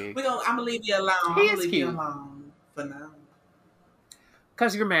Fire. I'm gonna leave you alone. I'm gonna leave you alone for now.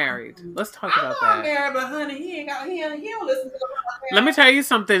 Because you're married. Let's talk about that. I'm married, but honey, he don't listen to the podcast. Let me tell you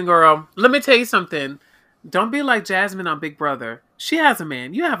something, girl. Let me tell you something. Don't be like Jasmine on Big Brother. She has a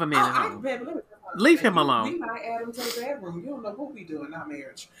man. You have a man at home. Leave him alone. We might add him to the bedroom. You don't know what we doing, not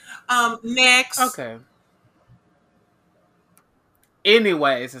marriage. Next. Okay.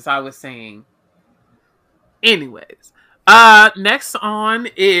 Anyways, as I was saying. Next on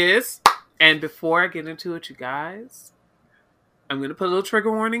is, and before I get into it, you guys, I'm going to put a little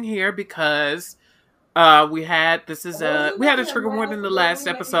trigger warning here because we had a trigger warning in the last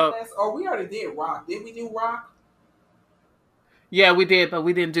episode. Oh, we already did Rock. Did we do Rock? Yeah, we did, but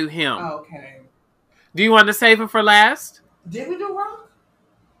we didn't do him. Okay. Do you want to save him for last? Did we do Rock?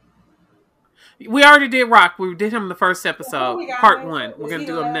 We already did Rock. We did him in the first episode, part 1. We're going to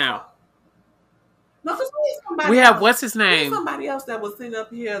do him now. No, we have what's his name? Somebody else that was sitting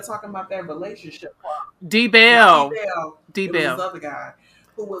up here talking about that relationship. D-Bell. D-Bell. It was this other guy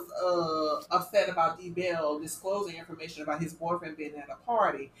who was upset about D-Bell disclosing information about his boyfriend being at a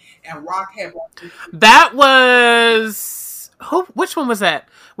party, and Rock had. That was who? Which one was that?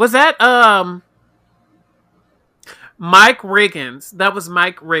 Was that Mike Riggins? That was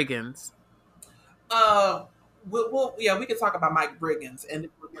Mike Riggins. We can talk about Mike Riggins and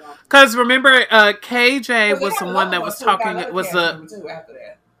because remember, KJ was the one that was talking. It was after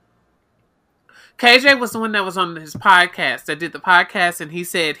that. KJ was the one that was on his podcast that did the podcast, and he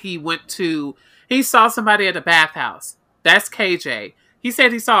said he saw somebody at a bathhouse. That's KJ. He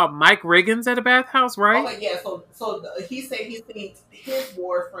said he saw Mike Riggins at a bathhouse, right? Okay, yeah. So he said he seen his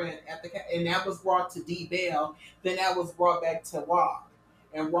boyfriend at and that was brought to D-Bell. Then that was brought back to Rock,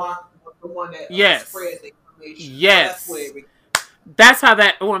 and Rock was the one that spread the information. Yes. So that's how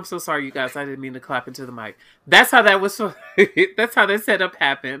that. Oh, I'm so sorry, you guys. I didn't mean to clap into the mic. That's how that was. That's how that setup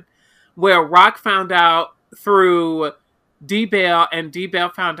happened, where Rock found out through D-Bell, and D-Bell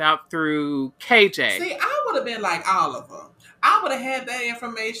found out through KJ. See, I would have been like Oliver. I would have had that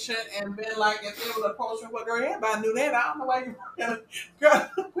information and been like, if they would approach me, well, everybody knew that. I don't know why you. Girl,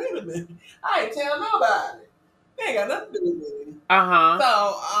 wait a minute. I ain't tell nobody. They ain't got nothing to do with me. Uh huh.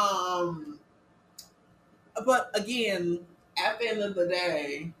 So, but again, at the end of the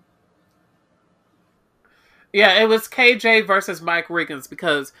day, Yeah, it was KJ versus Mike Riggins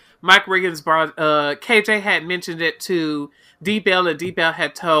because Mike Riggins brought KJ had mentioned it to D Bell and D Bell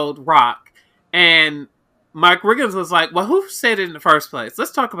had told Rock. And Mike Riggins was like, well, who said it in the first place?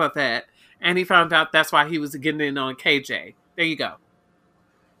 Let's talk about that. And he found out that's why he was getting in on KJ. There you go.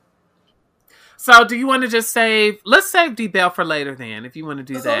 So do you want to just let's save D Bell for later then, if you want to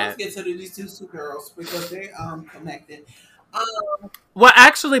do so let's that. get to these two girls because they connected. Well,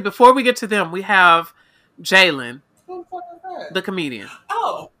 actually, before we get to them, we have Jalen, Who the fuck is that? the comedian.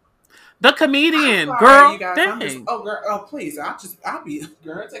 Oh, The I'm comedian, sorry, you girl. guys. I'm just Dang. girl, oh please, I'll be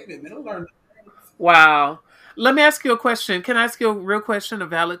girl. Take me a minute to learn. Wow. Let me ask you a question. Can I ask you a real question, a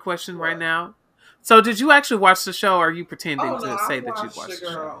valid question right What? now? So, did you actually watch the show, or are you pretending Oh no, to I say that you watched the watched the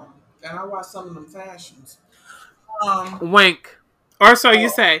show? girl, and I watched some of them fashions. Wink. Or so you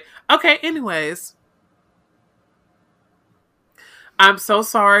Oh, say. Okay, anyways. I'm so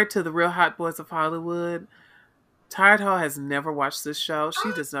sorry to the Real Hot Boys of Hollywood. Tired Ho has never watched this show.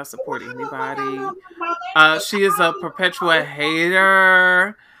 She does not support how the fuck I know anybody. about that? She is a perpetual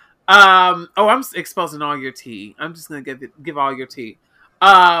hater. Oh, I'm exposing all your tea. I'm just gonna give all your tea.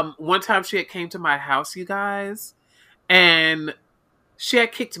 One time she had came to my house, you guys, and she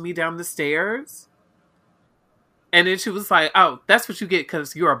had kicked me down the stairs, and then she was like, "Oh, that's what you get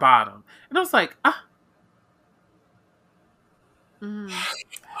because you're a bottom," and I was like, "Ah, mm,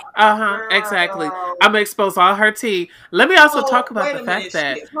 uh huh, exactly." Girl. I'm gonna expose all her tea. Let me also Oh, talk about wait the a minute, fact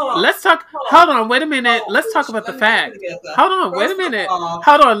that shit. Hold on. let's talk. Hold on. Hold on, wait a minute. No, Let's talk bitch. about the Let me get it fact. together. Hold on, wait a First of minute. all,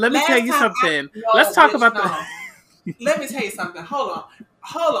 Hold on, let me tell last you time something. Let's no, talk bitch, about the. no. Let me tell you something. Hold on.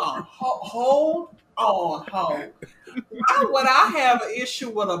 Hold on. Hold on. Hold. Why would I have an issue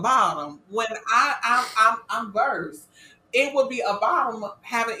with a bottom when I'm versed? It would be a bottom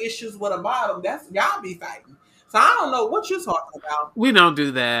having issues with a bottom. That's y'all be fighting. So I don't know what you're talking about. We don't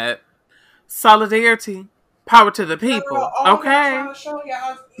do that. Solidarity, power to the Girl, people. all y'all Okay. trying to show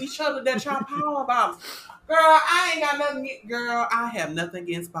y'all each other that y'all power bottoms. Girl, I ain't got nothing. Girl, I have nothing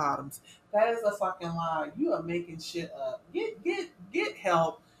against bottoms. That is a fucking lie. You are making shit up. Get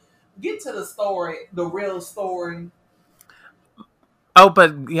help. Get to the story, the real story. Oh,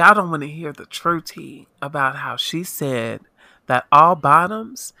 but y'all don't want to hear the true tea about how she said that all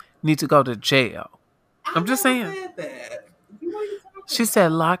bottoms need to go to jail. I I'm just never saying. said that. What are you talking She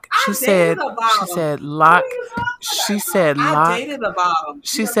said about? lock. I dated a She bottom. said What are lock. you talking She about? No, said I lock. dated a bottom.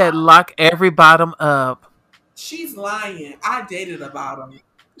 She You're said lying. lock every bottom up. She's lying. I dated a bottom.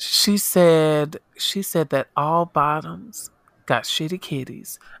 She said that all bottoms got shitty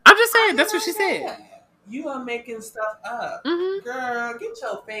kitties. I'm just I saying did that's what not she say said. that. You are making stuff up. Hmm. Girl, get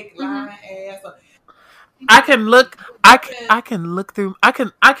your fake Hmm. lying ass up. I can look. Nothing. I can look through. I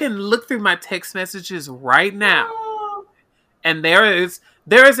can look through my text messages right now, Girl, and there is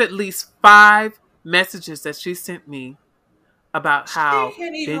at least 5 messages that she sent me about she how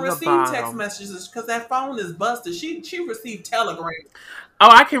can't even being a receive text bottom. messages because that phone is busted. She received telegrams. Oh,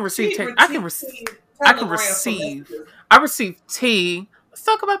 I can receive She text. received I can telegrams from receive. messages. I receive tea. Let's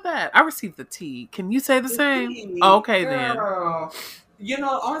talk about that. I received the tea. Can you say the The same? tea, Okay then, girl. You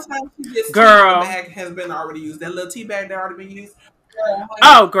know, the only time she gets tea when the girl. bag has been already used. That little tea bag that already been used. Girl, honey,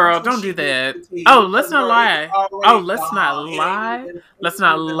 Oh, girl, that's when don't she do gets that. the tea Oh, let's because not girl, it was lie. Oh, already let's not gone. It ain't lie. even Let's it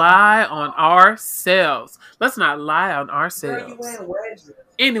not ain't even almost lie on gone. ourselves. Let's not lie on Girl, you ourselves. wearing wedges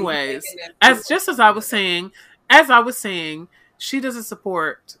and you Anyways, thinking that you as are just confident. as I was saying, she doesn't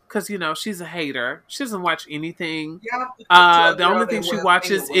support because she's a hater. She doesn't watch anything. Y'all stick to a The girl only thing that she wears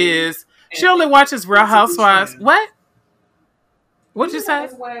finger watches waves is and she only think watches Real it's a new Housewives. trend. What? What'd you You say?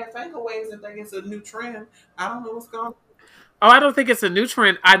 guys wear finger waves and think it's a new trend. I don't know what's going on. Oh, I don't think it's a new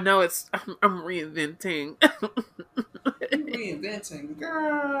trend. I know it's. I'm reinventing. You reinventing.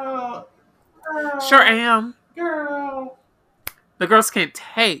 Sure Girl, am. girl, The girls can't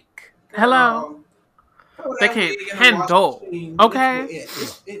take. Hello. girl. Throw They that can't wig in the washing handle. machine. Okay.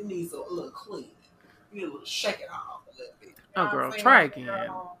 It needs a little clean. You need a little shake it off a little bit. You Oh, know what I'm girl, try saying, again.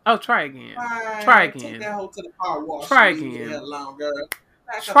 girl? Oh, try again. Try Right. Take again. that hoe to the car wash Try and leave me the hell again. alone, girl.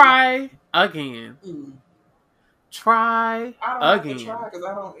 Back up like, Try again. mm. Try I don't have to try again. because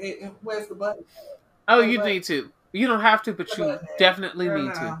I don't. Where's the button? Oh, Where's the you button? need to. You don't have to, but The you button at? definitely Girl,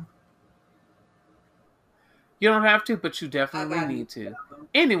 need to. now. You don't have to, but you I definitely got you. need to.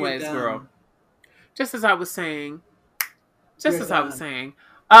 You're Anyways, girl, done. just as I was saying, just You're as I was done. saying,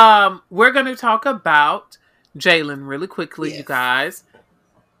 we're going to talk about Jalen really quickly, you Yes. guys.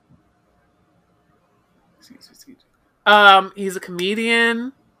 Excuse me. He's a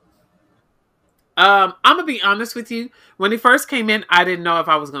comedian. I'm gonna be honest with you. When he first came in, I didn't know if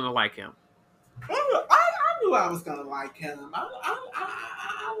I was gonna like him. I knew I was gonna like him.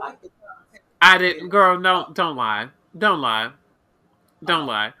 I like the I didn't, girl. Don't lie. Don't lie. Don't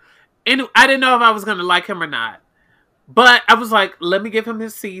lie. And I didn't know if I was gonna like him or not. But I was like, let me give him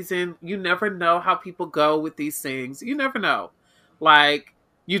his season. You never know how people go with these things. You never know. Like,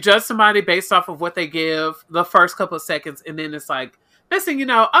 you judge somebody based off of what they give the first couple of seconds, and then it's like, next thing you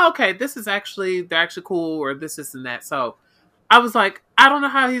know, oh, okay, this is actually, they're actually cool, or this, and that. So I was like, I don't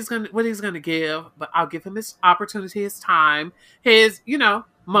know what he's gonna give, but I'll give him his opportunity, his time, his,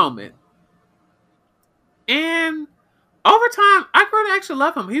 moment. And over time, I grew to actually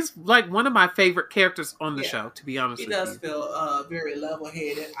love him. He's like one of my favorite characters on the show, to be honest he with you. does feel very level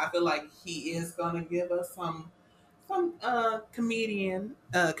headed. I feel like he is gonna give us some comedian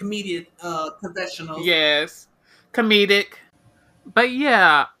confessionals. Yes. Comedic. But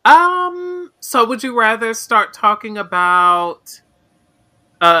yeah. So would you rather start talking about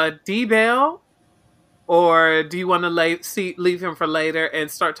D Bell, or do you want to leave him for later and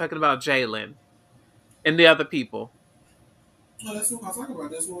start talking about Jalen and the other people? Well, that's what I'm talking about.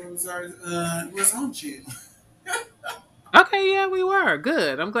 That's what was on you. Okay, yeah, we were.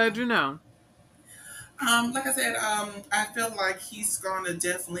 Good. I'm glad you know. Like I said, I feel like he's gonna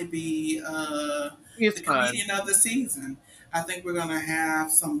definitely be He's the fun. comedian of the season. I think we're gonna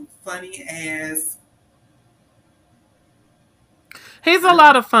have some funny ass. He's a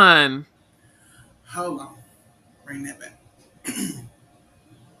lot of fun. Hold on, bring that back.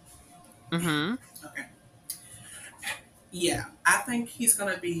 Mm-hmm. Okay. Yeah, I think he's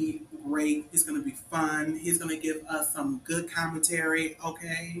gonna be great. He's gonna be fun. He's gonna give us some good commentary.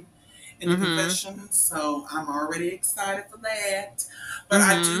 Okay, in the Mm-hmm. confession. So I'm already excited for that. But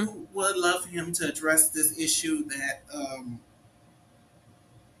I Mm-hmm. do would love him to address this issue that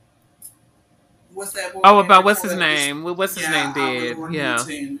what's that boy Oh, name? about what's his Victoria is. name? What's his Yeah, name I really did? want him Yeah.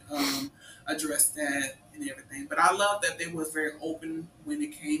 to address that and everything. But I love that they was very open when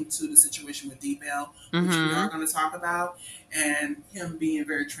it came to the situation with D-Bell, which we Mm-hmm. are going to talk about, and him being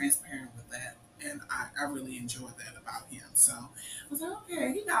very transparent with that. And I really enjoyed that about him. So I was like,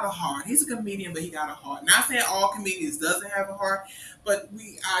 okay, he got a heart. He's a comedian, but he got a heart. Not saying all comedians doesn't have a heart, but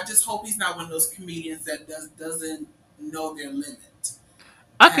I just hope he's not one of those comedians that doesn't know their limit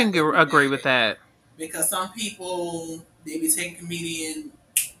I at can every agree with day. that. Because some people they be taking comedian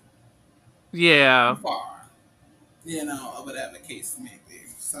too Yeah. far, or whatever the case may be.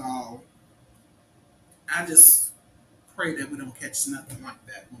 So I just pray that we don't catch nothing like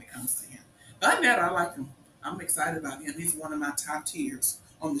that when it comes to him. But other than that, I like him. I'm excited about him. He's one of my top tiers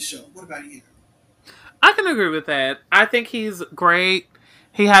on the show. What about you? I can agree with that. I think he's great.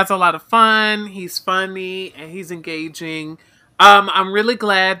 He has a lot of fun. He's funny and he's engaging. I'm really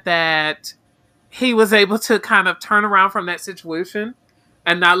glad that he was able to kind of turn around from that situation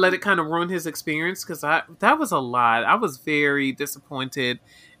and not let it kind of ruin his experience, because that was a lot. I was very disappointed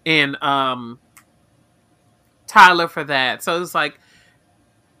in Tyler for that. So it's like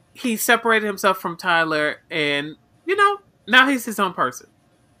he separated himself from Tyler, and now he's his own person.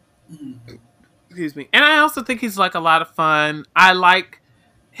 Mm-hmm. Excuse me. And I also think he's like a lot of fun. I like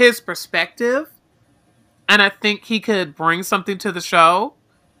his perspective, and I think he could bring something to the show.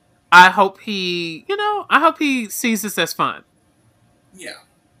 I hope he sees this as fun. Yeah.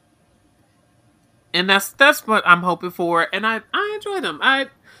 And that's what I'm hoping for. And I enjoyed him.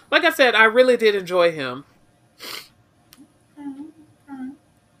 Like I said, I really did enjoy him. Mm-hmm.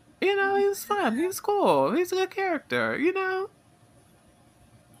 He was fun. He was cool. He's a good character, you know?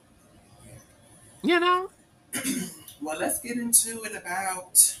 You know? Well, let's get into it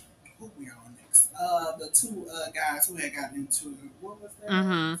about who we are next. The two guys who had gotten into it. What was that?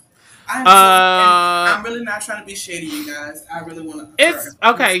 Mm-hmm. And I'm really not trying to be shady, you guys. I really want to. Sorry, It's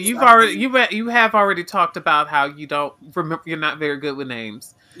okay. You have already talked about how you don't remember. You're not very good with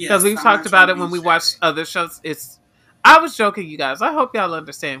names, because Yes, we've I'm talked not trying about to it be when we shady. watched other shows. I was joking, you guys. I hope y'all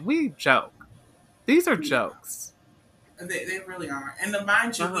understand. We joke. These are Yeah, jokes. they really are. And to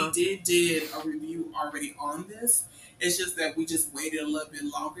mind you, Uh we huh. did a review already on this. It's just that we just waited a little bit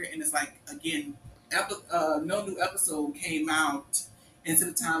longer, and it's like again, no new episode came out until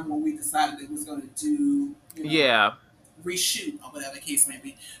the time when we decided it was going to do, Yeah. reshoot or whatever the case may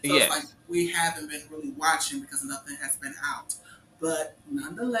be. So it's like Yes. we haven't been really watching because nothing has been out. But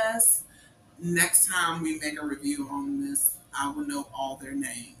nonetheless, next time we make a review on this, I will know all their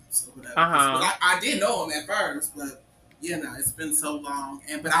names or whatever. Uh 'Cause huh. I did know them at first, but it's been so long.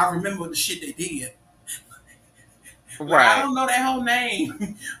 But I remember the shit they did. Like I Right. don't know that whole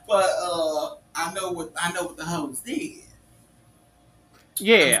name, but I know what the hoes did. I'm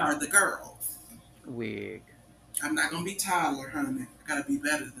Yeah. sorry, the girls. Wig. I'm not gonna be Tyler, honey. I gotta be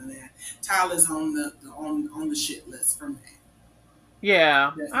better than that. Tyler's on on the shit list for me.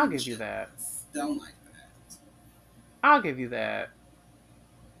 Yeah, I'll Definitely give you shit that. list. Don't like that. I'll give you that.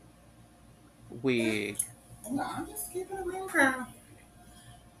 Yeah. Wig. Well, I'm just keeping it real, girl.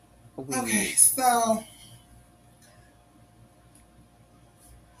 Okay, Wig. so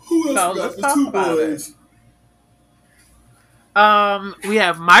who else So we got? let's The talk two about it. boys. We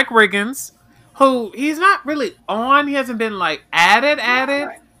have Mike Riggins, who he's not really on. He hasn't been like added. Yeah, Added.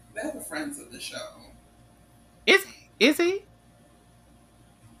 right. They're the friends of the show. Is is he?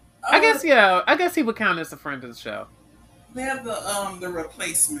 I Uh, guess yeah. I guess he would count as a friend of the show. they're the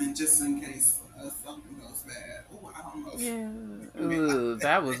replacement just in case something goes bad. Oh, I don't know if Yeah. you mean like Ooh,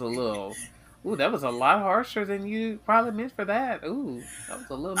 that was a that. little. Ooh, that was a lot harsher than you probably meant for that. Ooh, that was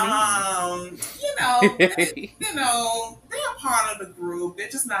a little mean. You know, you know, they're part of the group. They're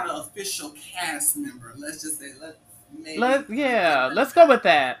just not an official cast member. Let's just say, let's maybe get rid of Let's go that. with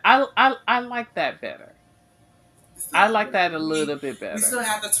that. I like that better. I So like that a we little bit we better. still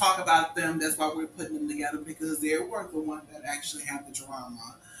have to talk about them. That's why we're putting them together because they were the one that actually had the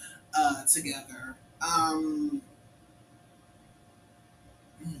drama together. Hmm.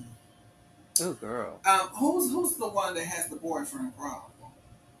 Oh, girl. Who's the one that has the boyfriend problem?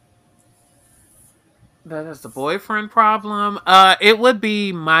 That is the boyfriend problem. It would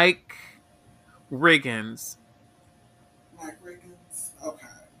be Mike Riggins. Mike Riggins. Okay.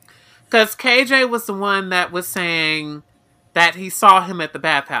 Because KJ was the one that was saying that he saw him at the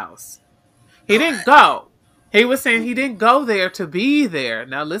bathhouse. He didn't Okay. go. He was saying he didn't go there to be there.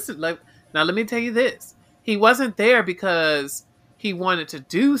 Now listen, now let me tell you this. He wasn't there because he wanted to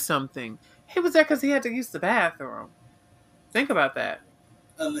do something. He was there because he had to use the bathroom. Think about that.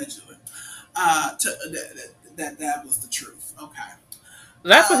 Allegedly. That was the truth. Okay.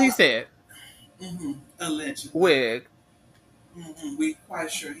 That's what he Uh, said. Allegedly. Wig. We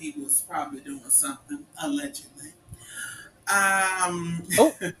quite sure he was probably doing something allegedly.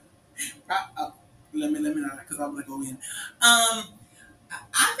 Oh, Uh, let me not because I'm gonna go in. I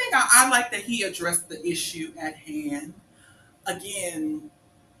think I like that he addressed the issue at hand. Again,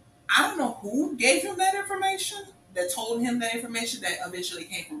 I don't know who gave him that information, that told him that information that eventually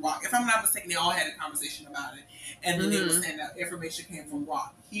came from Rock. If I'm not mistaken, they all had a conversation about it. And then they were saying that information came from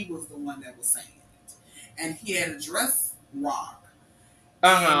Rock. He was the one that was saying it. And he had addressed Rock.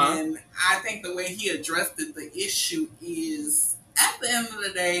 uh-huh. And I think the way he addressed it, the issue is, at the end of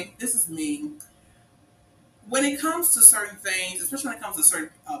the day, this is me. When it comes to certain things, especially when it comes to certain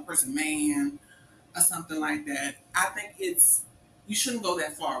person, man, or something like that, I think you shouldn't go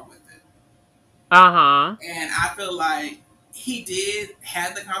that far with it. Uh-huh. And I feel like he did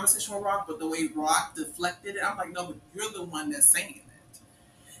have the conversation with Rock, but the way Rock deflected it, I'm like, no, but you're the one that's saying it.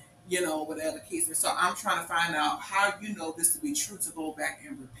 You know, whatever case. So I'm trying to find out how you know this to be true to go back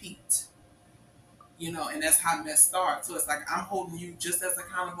and repeat. You know, and that's how that starts. So it's like I'm holding you just as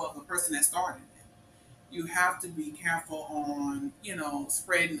accountable as the person that started it. You have to be careful on,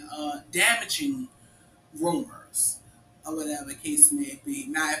 spreading damaging rumors or whatever case may be.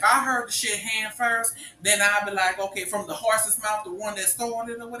 Now, if I heard the shit hand first, then I'd be like, okay, from the horse's mouth, the one that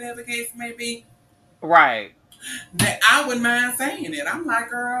started or whatever case may be, Right. that I wouldn't mind saying it. I'm like,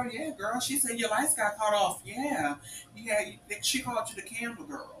 girl, yeah, girl. She said your lights got cut off. Yeah, she called you the camera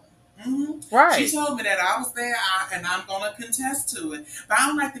girl. She Right. told me that I was there, and I'm gonna contest to it. But I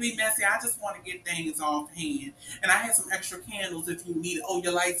don't like to be messy. I just want to get things off hand. And I had some extra candles if you need it. Oh,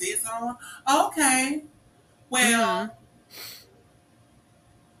 your lights is on. Okay. Mm-hmm. Well,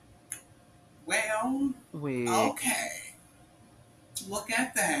 well. Wig. Okay. Look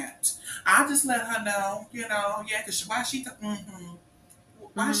at that. I just let her know. Yeah. Cause why is she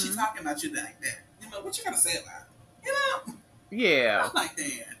Mm-hmm. talking about you like that? What you gotta say about it? Yeah. Stuff like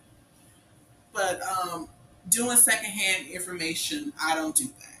that. But doing secondhand information, I don't do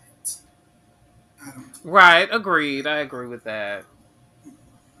that. I don't do Right. Agreed. I agree with that.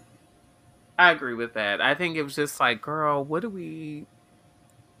 I agree with that. I think it was just like, girl, what do we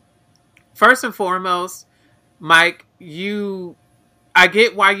first and foremost, Mike, I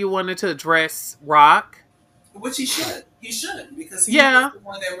get why you wanted to address Rock. which he should. He should because he was Yeah. the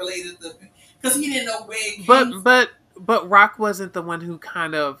one that related because he didn't know where it But came from. but Rock wasn't the one who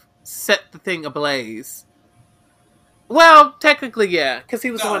kind of set the thing ablaze. Well, technically, yeah, because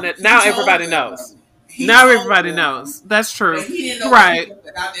he was the one No, that he now told everybody them. knows. He Now told everybody them, knows. That's but true. he didn't know where Right.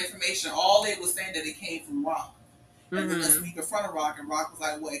 people got the information. All they was saying that it came from Rock. And then this Mm-hmm. week in front of Rock, and Rock was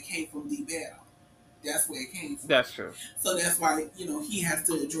like, well, it came from D Bell. That's where it came from. That's true. So that's why, he has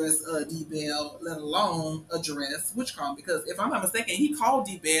to address D Bell, let alone address Witch Because if I'm not mistaken, he called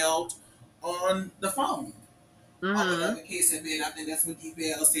D Bell on the phone. On Mm-hmm. another case had been, I think that's when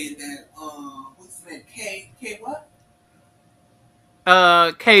D-Bell said that, what's his name? K what?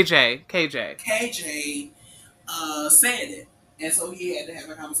 KJ. KJ. KJ said it. And so he had to have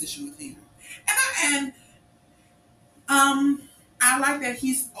a conversation with him. And I like that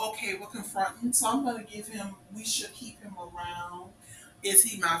he's okay with confronting, so I'm gonna give him. We should keep him around. Is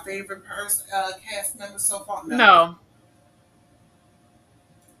he my favorite person, cast member so far? No, No.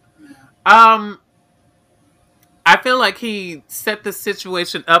 no. Um, I feel like he set the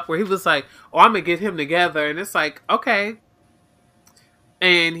situation up where he was like, "Oh, I'm gonna get him together," and it's like, okay,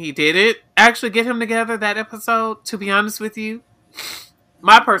 and he didn't actually get him together that episode. To be honest with you,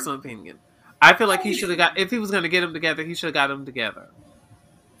 my personal opinion, I feel like Oh he should yeah, have got. If he was gonna get him together, he should have got him together.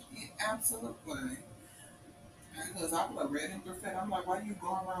 yeah, absolutely. Because I would have read him perfect. I'm like, why are you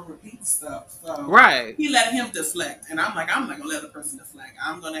going around repeating stuff? So Right. he let him deflect, and I'm like, I'm not gonna let a person deflect.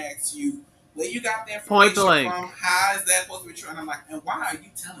 I'm gonna ask you where you got the Point information blank. from. How is that supposed to be true? And I'm like, and why are you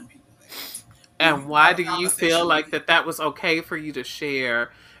telling people that? When And you why have a do you feel conversation with like him, that was okay for you to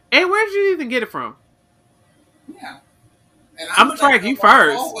share? And where did you even get it from? yeah. And I'm I'm gonna gonna let drag them you walk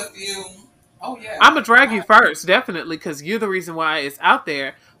forward first. with you. Oh I'm yeah, gonna drag you I, first, definitely, because you're the reason why it's out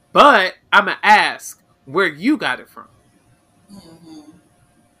there. But I'm gonna ask where you got it from, mm-hmm.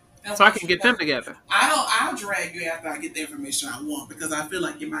 And so I once can you get them got, together. I'll drag you after I get the information I want because I feel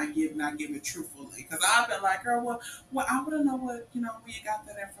like you might not give it truthfully. Because I've been like, girl, well, I want to know what where you got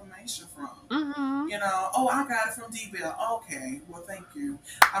that information from. Mm-hmm. Oh, I got it from D-Bill. Okay, well, thank you.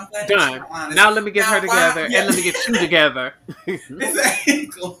 I'm glad that you Done. were honest. Now let me get her Now, why? together, and Yeah, let me get you together.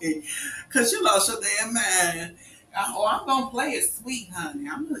 exactly. Because you lost your damn mind. I'm gonna play it sweet, honey.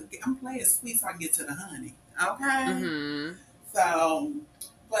 I'm playing it sweet so I can get to the honey. Okay. Mm-hmm. So,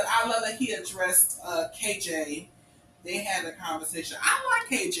 but I love that he addressed KJ. They had a conversation. I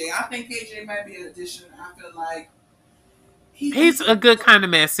like KJ. I think KJ might be an addition. I feel like He's he's a good kind of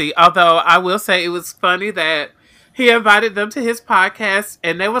messy. Although I will say it was funny that he invited them to his podcast,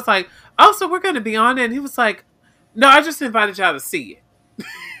 and they was like, "Oh, so we're going to be on it." And he was like, "No, I just invited y'all to see it."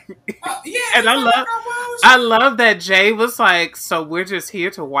 yeah. And Because I'm like, oh, I love that Jay was like, "So we're just here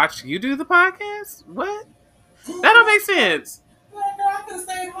to watch you do the podcast?" What? That don't make sense. like, girl, I could have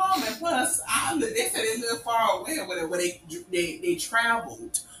stayed home, and plus, they said they live far away, where they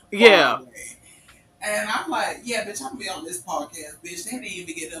traveled far Yeah. away. And I'm like, yeah, bitch, I'm gonna be on this podcast, bitch. They didn't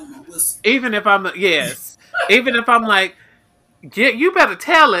even get them a whistle. Even if I'm yes, even if I'm like, "Yeah, you better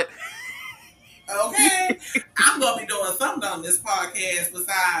tell it." Okay, I'm gonna be doing something on this podcast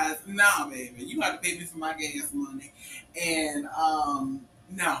besides, nah, baby, you have to pay me for my gas money, and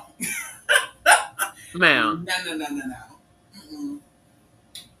no, Ma'am, no, mm-mm.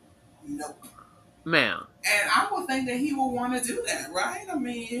 Nope. ma'am. And I would think that he would want to do that, right? I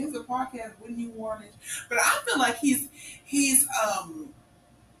mean, it's a podcast. Wouldn't he want it? But I feel like he's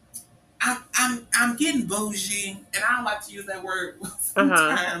I'm getting bougie, and I don't like to use that word Uh huh.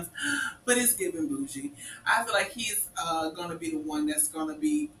 sometimes, but it's giving bougie. I feel like he's going to be the one that's going to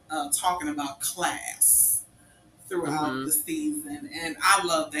be talking about class throughout Mm-hmm. the season, and I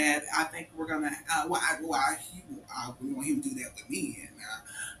love that. I think we're gonna. We want him to do that with me,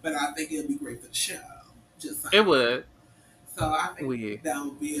 but I think it'll be great for the show. Just It saying. would. So I think We. that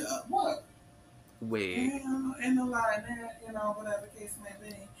would be a what? Wig. Yeah, in the line that whatever case may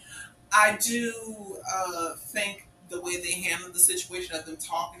be. I do think the way they handled the situation of them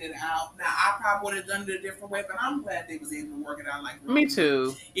talking it out. Now, I probably would have done it a different way, but I'm glad they was able to work it out like Me Romeo.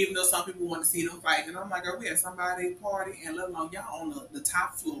 too. Even though some people want to see them fight, and I'm like, oh, we had somebody party, and let alone y'all on the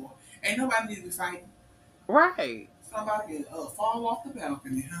top floor. Ain't nobody need to be fighting. Right. Somebody can fall off the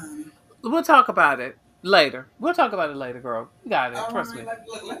balcony, honey. We'll talk about it later. We'll talk about it later, girl. You got it. All Trust right, me.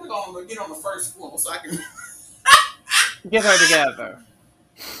 look, let me go and get on the first floor so I can Get her together.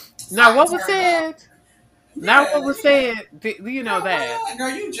 so I Now, can what was turn up. said? Now, Yeah, what was yeah. said? Do you know Girl, that? what? Girl,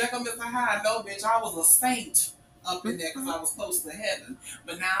 you Jekyll Mr. Hyde. No, bitch, I was a saint up in there because Mhm. I was close to heaven.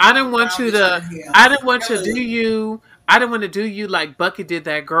 But now I I'm didn't walking want around you bitch to. in hell. I didn't want to do Hello. you. I didn't want to do you like Bucky did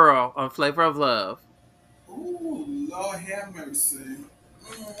that girl on Flavor of Love. Ooh, Lord have mercy.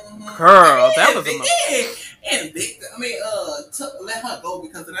 Mm-hmm. Girl, that I was a. mean, and Victor, let her go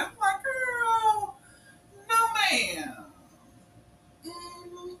because of that. I'm like, girl, no, man.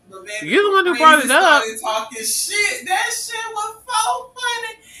 But baby, You're the one who brought crazy it up. started talking shit. That shit was so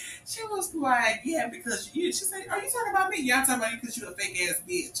funny. She was like, yeah, because you. She said, are you talking about me? Yeah, I'm talking about you because you a fake ass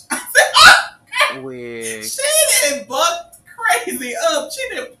bitch. I said, oh, Wig. she didn't buck crazy up. She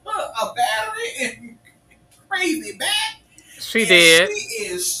didn't put a battery in crazy back. She And did she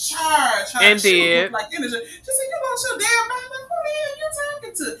is charged. and She was did. like energy. She said, you lost your damn mind. Like, who the hell you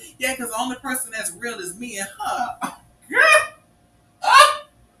talking to? Yeah, because the only person that's real is me and her. Girl,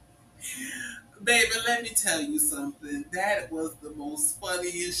 baby, let me tell you something. That was the most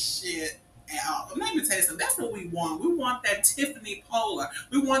funniest shit out. Let me tell you something. That's what we want. We want that Tiffany Polar.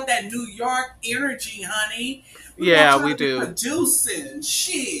 We want that New York energy, honey. We want Yeah, y'all we to be do. producing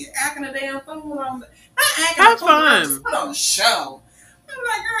shit, acting a damn fool on the, not acting a Have fool, girl, fun. just put on a show. I'm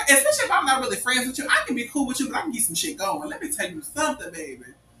like, girl, especially if I'm not really friends with you, I can be cool with you, but I can get some shit going. Let me tell you something, baby.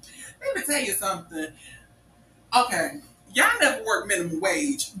 Let me tell you something. Okay, y'all never work minimum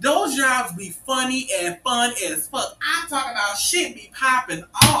wage. Those jobs be funny and fun as fuck. I'm talking about shit be popping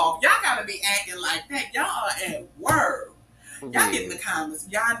off. Y'all gotta be acting like that. Y'all are at work. Y'all get in the Weird. comments.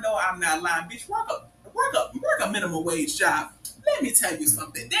 Y'all know I'm not lying, bitch. Work a minimum wage job. Let me tell you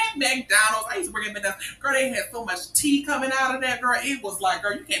something. That McDonald's, I used to work at McDonald's. Girl, they had so much tea coming out of that, girl. It was like,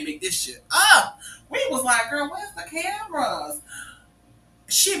 girl, you can't make this shit up. We was like, girl, where's the cameras?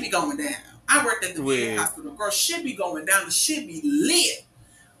 Shit be going down. I worked at the VA Weird. hospital. Girl, shit be going down. The shit be lit.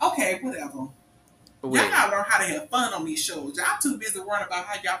 Okay, whatever. Y'all Weird. gotta learn how to have fun on these shows. Y'all too busy worrying about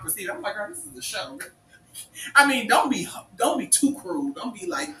how y'all proceed. I'm like, girl, this is a show. I mean, don't be too cruel. Don't be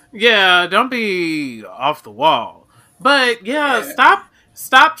like, Yeah, don't be off the wall. But yeah, yeah,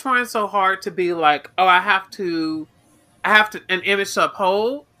 stop trying so hard to be like, oh, I have to an image to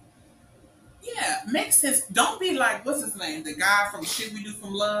uphold. yeah, makes sense. Don't be like, what's his name? The guy from Shit We Do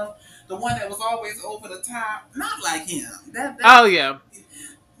From Love, the one that was always over the top. Not like him. That Oh yeah.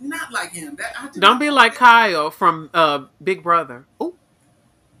 not like him. That I do Don't not be like like that. Kyle from Big Brother. Ooh,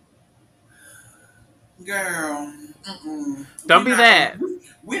 Girl, don't be that.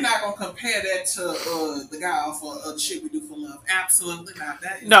 we're not gonna compare that to the guy off of Shit We Do For Love. Absolutely not.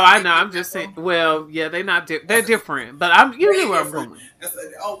 That is No, I way know. I'm just saying. different. Well, yeah, they're That's different, but I'm you way knew where I'm different. going.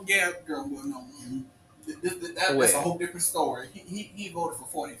 Oh yeah, girl. Well, no. That's a Well, whole different story. He voted for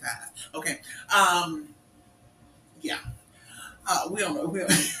 45. Okay. Um. Yeah. We don't know.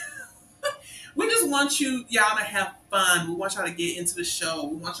 We just want y'all to have fun. We want y'all to get into the show.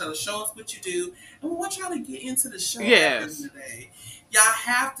 We want y'all to show us what you do, and we want y'all to get into the show at the end of yes, the day. Y'all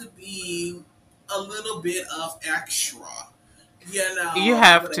have to be a little bit of extra, you or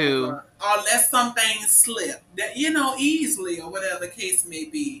have to. whatever, or let some things slip that easily, or whatever the case may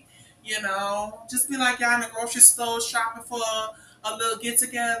be. Just be like y'all in the grocery store shopping for a little get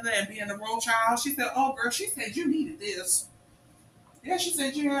together and be in the roach aisle. She said, "Oh, girl," she said, "you needed this." Yeah, she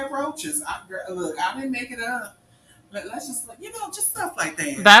said you had roaches. Look, I didn't make it up. But let's just, just stuff like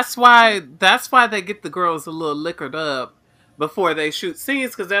that. That's why they get the girls a little liquored up before they shoot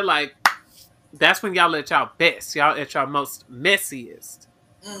scenes because they're like, that's when y'all at y'all best, y'all at y'all most messiest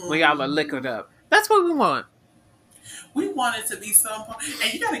when y'all are liquored Mm-hmm. up. That's what we want. We want it to be some,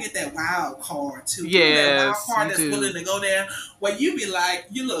 and you got to get that wild card too. That wild Yes, card you that's willing do. to go there. Where you be like,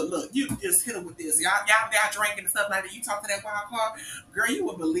 you look, you just hit them with this. Y'all drinking and stuff like that. You talk to that wild card, girl. You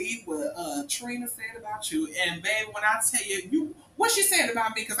would believe what Trina said about you. And baby, when I tell you what she said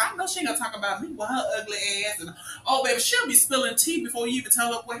about me, because I know she ain't gonna talk about me with her ugly ass. And oh, baby, she'll be spilling tea before you even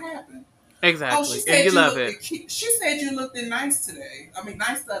tell her what happened. Oh, she Exactly, and you said you love looked. it. She said you looked nice today. I mean,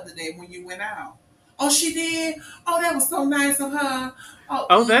 nice the other day when you went out. Oh, she did. Oh, that was so nice of her. Oh,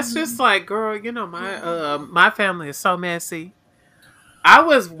 Oh, that's just like, girl, my family is so messy. I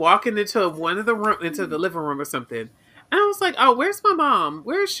was walking into one of the room into the living room or something, and I was like, "Oh, where's my mom?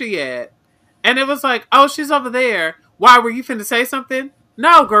 Where is she at?" And it was like, "Oh, she's over there." Why were you finna say something?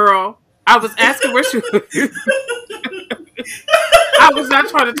 No, girl. I was asking where she was. I was not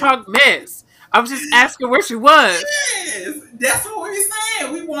trying to talk mess. I was just asking where she was. yes, that's what we're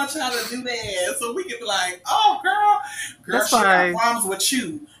saying. We want y'all to do that so we can be like, oh, girl, That's she got why. problems with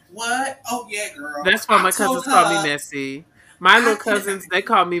you. What? Oh yeah, girl. That's why I my told cousins call me her messy. My little I can. cousins, they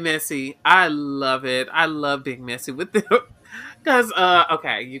call me messy. I love it. I love being messy with them. Cause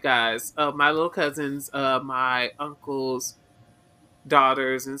okay, you guys, my little cousins, my uncles,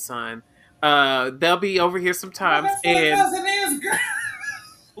 daughters, and son, they'll be over here Well, sometimes. that's what a And cousin is, girl.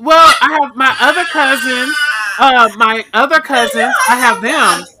 well, I have my other cousins. My other Girl, you cousins, I ain't have have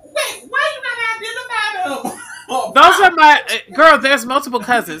them. to. Wait, why you gotta identify them? Oh, Those are my girl. There's multiple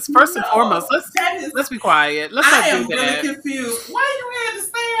cousins. First and foremost, no, that is. let's be quiet. Let's I not do am really that. confused. Why you had to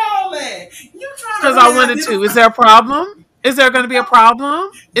say all that? You trying to Because I really wanted to. Is identify? there a problem? Is there going to be a problem?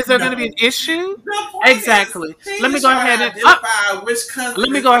 Is there going to be an No. issue? The point is, Exactly. she Let me is go trying ahead to and identify which cousin let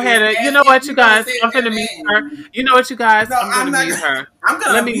me it go is, ahead and you as know if what, you you don't guys? say I'm their gonna mute her. name. You know what, you guys? No, I'm I'm gonna not. mute her. I'm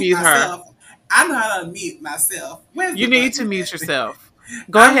Let gonna me mute mute her. myself. I know how to mute myself. Where's You the need to button mute at? yourself.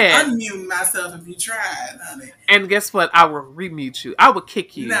 Go I'm ahead. unmuting myself if you tried, honey. And guess what? I will remute you. I will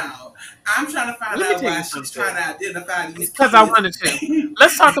kick you. No, I'm trying to find Let me out tell why you she's something. trying to identify these Because I kids. wanted to.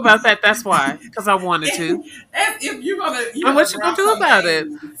 Let's talk about that. That's why. Because I wanted to. And if you're And gonna what you gonna drop do some about it?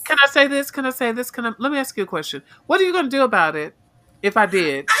 names, Can I say this? Can I say this? Let me ask you a question. What are you gonna do about it if I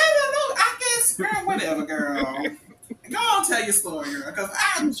did? I don't know. I guess, girl, whatever, girl. Go on, tell your story, girl. Because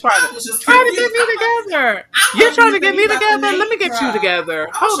I was just Try to get confused. me together. I You're wasn't trying even to get thinking me about the together. Let me name get you drop. together.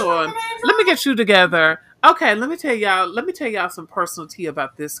 Oh, Hold she want on. the name Let me drop? get you together. Okay, let me tell y'all. Let me tell y'all some personal tea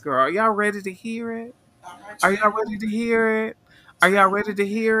about this girl. Are y'all ready to hear it? All right, Are y'all Trina. ready to hear it? Are y'all ready to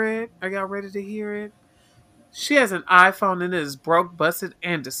hear it? Are y'all ready to hear it? She has an iPhone and it is broke, busted,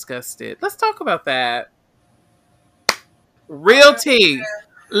 and disgusted. Let's talk about that. Real Okay. tea.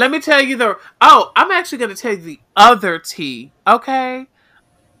 Let me tell you the. Oh, I'm actually going to tell you the other tea. Okay.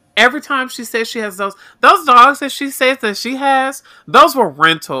 Every time she says she has those dogs that she says that she has, those were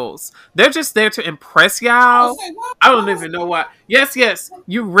rentals. They're just there to impress I was y'all. like, what? I don't What was even know why. Yes, yes,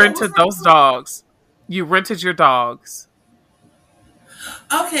 you what was rented those wrong? dogs. You rented your dogs.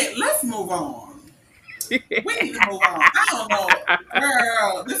 Okay, let's move on. We need to move on. I don't know,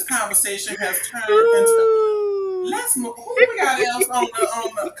 girl. This conversation has turned into. Let's move. Who we got else on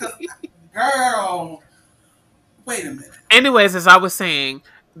the? Cause, girl, wait a minute. Anyways, as I was saying,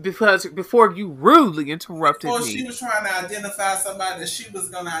 because before you rudely interrupted Before she me. was trying to identify somebody that she was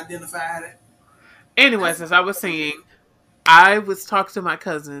gonna identify it. That's Anyways, as I was saying, I was talking to my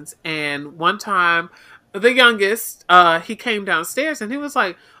cousins, and one time, the youngest, he came downstairs and he was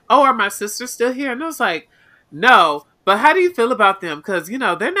like, "Oh, are my sisters still here?" And I was like, "No, but how do you feel about them? Because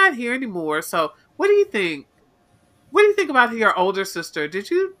they're not here anymore. So, what do you think? What do you think about your older sister?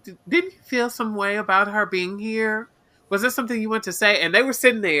 Didn't you feel some way about her being here? Was there something you want to say?" And they were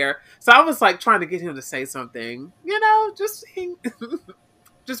sitting there, so I was like trying to get him to say something, just being,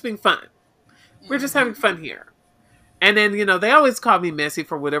 just being fun. We're just having mm-hmm. fun here. And then, they always call me messy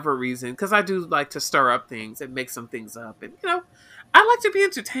for whatever reason because I do like to stir up things and make some things up. And, I like to be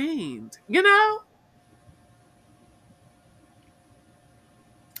entertained.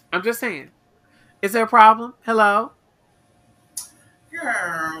 I'm just saying. Is there a problem? Hello?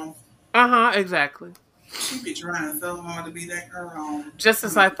 Girl, Uh huh, exactly. she be trying so hard to be that girl. Just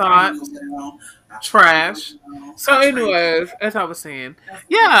as I'm I thought. I train you Trash. well. So, I train you anyways, well. as I was saying, That's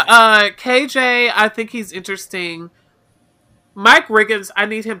yeah, okay. KJ, I think he's interesting. Mike Riggins, I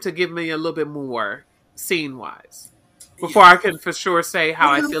need him to give me a little bit more scene wise before I Yeah. can for sure say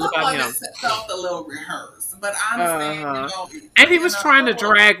how I Because feel some about of it him. felt a little rehearsed, but I Uh understand, huh. And he was trying to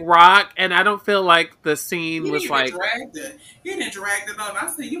drag Rock, and I don't feel like the scene he didn't was even like. drag it. He didn't drag it on.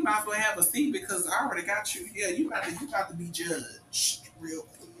 I said you might as well have a seat because I already got you. Yeah, you about to be judged real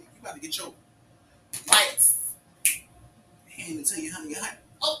quick. You about to get your rights handed to you, honey.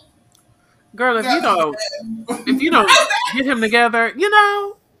 Oh, Girl, if you girl, don't, if you girl, don't get him together.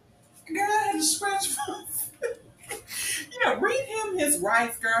 I had to scratch my. Yeah, read him his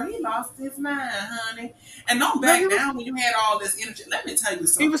rights, girl. He lost his mind, honey. And don't Girl, he back was, down when you had all this energy. Let me tell you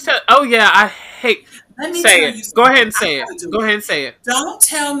he was something. telling. Oh yeah, I hate. Let me Say tell it. you Go ahead something. and I say it. gotta do Go it. ahead and say it. Don't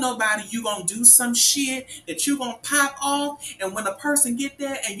tell nobody you gonna do some shit that you gonna pop off, and when a person get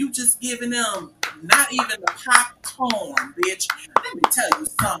there and you just giving them not even the popcorn, bitch. Let me tell you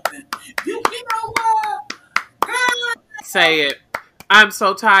something. You know what, girl? Say it. I'm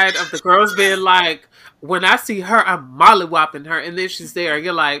so tired of the girls being like, when I see her, I'm mollywopping her, and then she's there.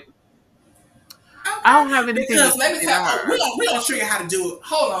 You're like, I Okay, don't have anything to because let me say to tell. Oh, her. we gonna show you how to do it.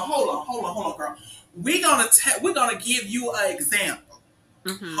 Hold on, girl. We're gonna give you an example.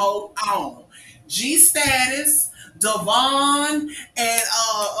 Mm-hmm. Hold on. G Status, Devon, and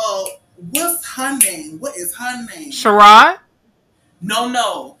what's her name? What is her name? Sherrod?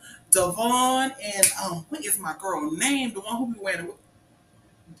 No. Devon and what is my girl name? The one who be wearing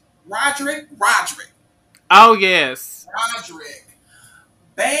Roderick. Oh yes. Roderick.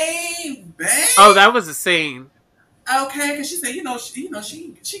 Baby. Oh, that was a scene. Okay, because she said,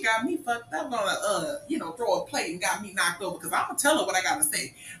 she got me fucked up on throw a plate and got me knocked over. Because I'm gonna tell her what I gotta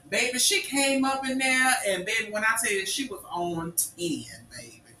say, baby. She came up in there, and baby, when I tell you, she was on 10,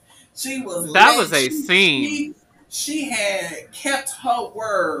 baby. She was That late. was a scene. She had kept her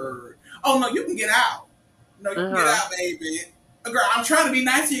word. Oh no, you can get out. No, you Uh can get huh. out, baby. Girl, I'm trying to be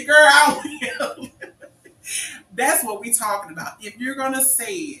nice to you, girl. That's what we talking about. If you're gonna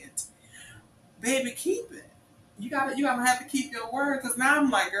say it, baby, keep it. You gotta have to keep your word. Cause now I'm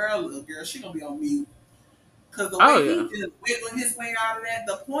like, girl, look, girl, she gonna be on mute. Cause the Oh way he yeah. just wiggling his way out of that.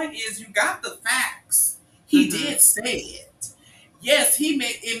 The point is, you got the facts. He Mm-hmm. did say it. yes,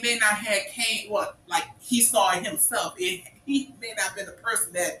 it may not have came what like he saw it himself. He may not have been the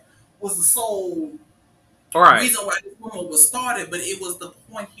person that was the sole All right. reason why this rumor was started, but it was the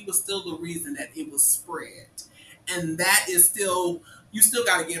point. He was still the reason that it was spread, and that is still you still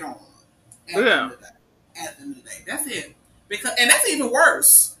got to get on at the end Yeah. of the day. At the end of the day, that's it. Because and that's even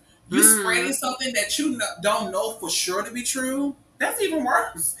worse. You spreading Mm, something that you don't know for sure to be true. That's even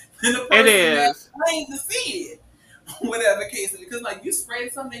worse than the it person that is. claims to see it. Whatever case, because like you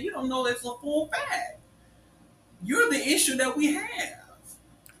spread something you don't know it's a full fact. You're the issue that we have.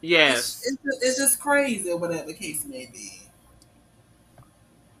 Yes. It's just crazy, or whatever case may be.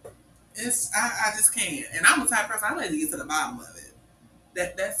 I just can't. And I'm the type of person I like to get to the bottom of it.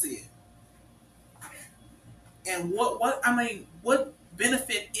 That's it. And what I mean, what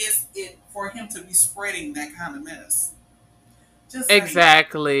benefit is it for him to be spreading that kind of mess? Just saying.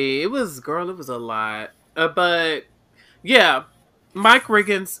 Exactly. It was, girl, it was a lot. But yeah, Mike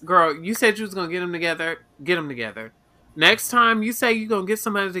Riggins, girl, you said you was going to get them together. Get them together. Next time you say you're going to get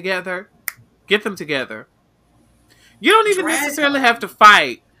somebody together, get them together. You don't even Drag necessarily her. have to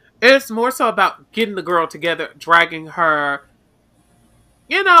fight. It's more so about getting the girl together, dragging her,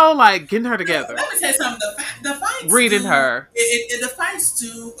 like getting her together, Let me tell you something. The fights reading do her. the fights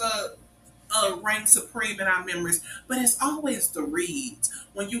do reign supreme in our memories, but it's always the reads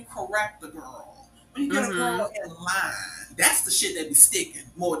when you correct the girl, when you get a Mm-hmm. girl in line. That's the shit that be sticking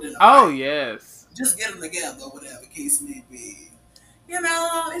more than a Oh, fight. yes. Just get them together, whatever case may be. You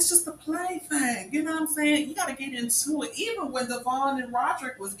know, it's just a play thing. You know what I'm saying? You got to get into it. Even when Devon and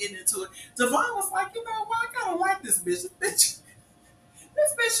Roderick was getting into it, Devon was like, you know what? I kind of like this bitch.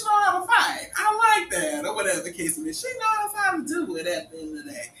 This bitch know how to fight. I like that, or whatever the case may be. She knows how to do it at the end of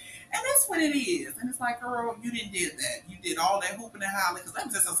the day. And that's what it is. And it's like, girl, you didn't did that. You did all that hooping and hollering. Because let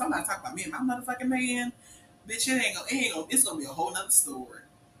me tell you something. Somebody talk about me and my motherfucking man. Bitch, it's gonna be a whole nother story.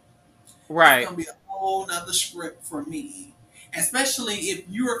 It's Right. gonna be a whole nother script for me. Especially if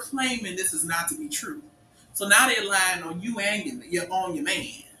you're claiming this is not to be true. So now they're lying on you and on your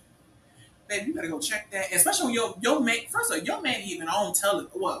man. Baby, you better go check that. Especially when your man, first of all, your man even on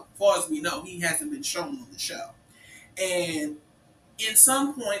television. Well, as far as we know, he hasn't been shown on the show. And in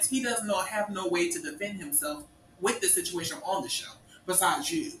some points, he does not have no way to defend himself with the situation on the show besides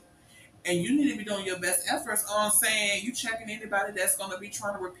you. And you need to be doing your best efforts on saying you checking anybody that's going to be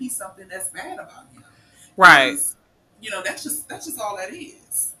trying to repeat something that's bad about him, Right. because that's just all that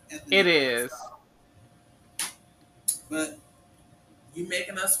is at the end It of the day. is. So, but you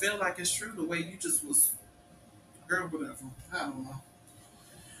making us feel like it's true the way you just was, girl, whatever. I don't know.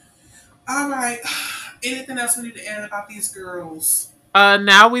 All right. Anything else we need to add about these girls?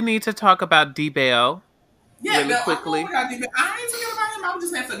 Now we need to talk about D-Bell Yeah, really no, I know we quickly. got to. I ain't forget about him. I was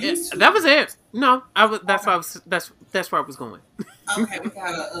just have to Yeah, used to that was him. it. No, I was. That's Okay. why I was. That's where I was going. Okay, we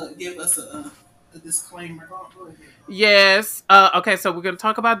gotta give us a disclaimer. Go ahead. Yes. Okay. So we're gonna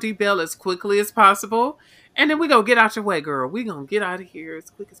talk about D-Bell as quickly as possible, and then we gonna get out your way, girl. We gonna get out of here as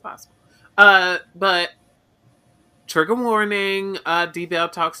quick as possible. But trigger warning. D-Bell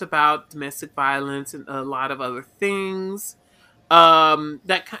talks about domestic violence and a lot of other things.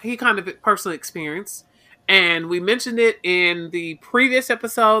 That he kind of personally experienced. And we mentioned it in the previous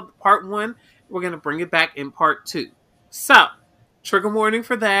episode, part one. We're going to bring it back in part two. So, trigger warning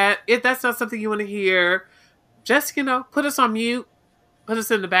for that. If that's not something you want to hear, just, put us on mute, put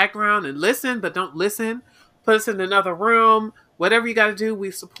us in the background and listen, but don't listen. Put us in another room. Whatever you got to do,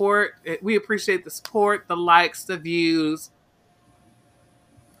 we support. We appreciate the support, the likes, the views,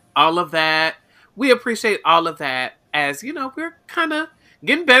 all of that. We appreciate all of that, as we're kind of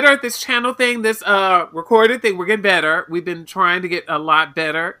getting better at this channel thing, this recorded thing. We're getting better. We've been trying to get a lot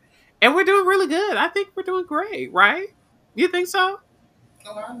better, and we're doing really good. I think we're doing great, right? You think so?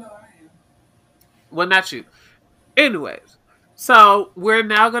 Oh, I know I am. Well, not you. Anyways, so we're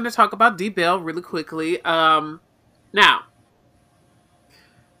now going to talk about D-Bell really quickly. Now,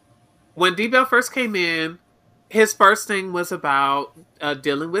 when D-Bell first came in, his first thing was about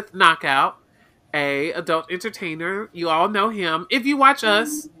dealing with Knockout, a adult entertainer. You all know him. If you watch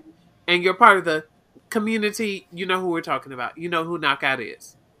us and you're part of the community, you know who we're talking about. You know who Knockout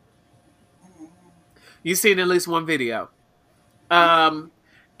is. You've seen at least one video. Um,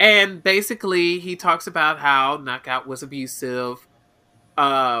 and basically, he talks about how Knockout was abusive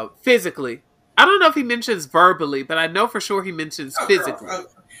physically. I don't know if he mentions verbally, but I know for sure he mentions Oh, girl. physically.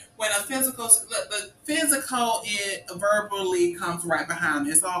 When a the physical it verbally comes right behind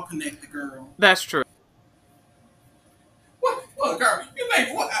it. It's all connected, girl. That's true. What, girl? You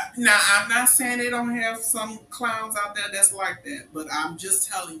think what? Now, I'm not saying they don't have some clowns out there that's like that, but I'm just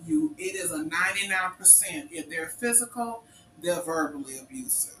telling you, it is a 99%. If they're physical, They're verbally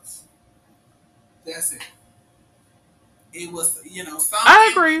abusive. That's it. It was, I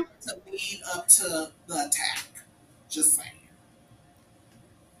something agree. to lead up to the attack. Just saying.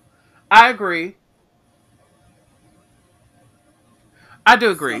 I agree. I do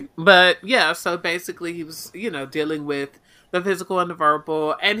So, agree. But yeah, so basically he was, dealing with the physical and the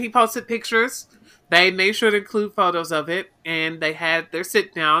verbal, and he posted pictures. They made sure to include photos of it, and they had their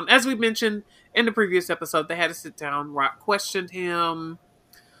sit down. As we mentioned in the previous episode, they had a sit down. Rock questioned him.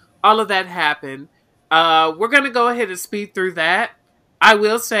 All of that happened. We're going to go ahead and speed through that. I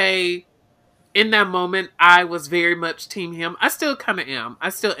will say, in that moment, I was very much team him. I still kind of am. I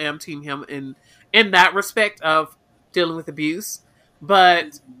still am team him in that respect of dealing with abuse.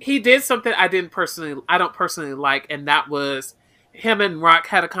 But he did something I don't personally like, and that was him and Rock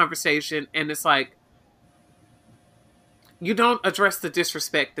had a conversation, and it's like you don't address the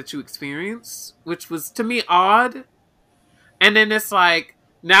disrespect that you experience, which was to me odd. And then it's like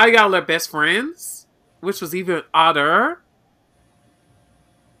now y'all are best friends, which was even odder.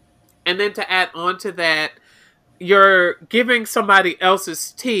 And then to add on to that, you're giving somebody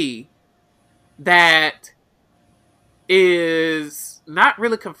else's tea that is not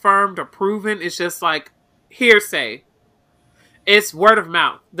really confirmed or proven. It's just like hearsay. It's word of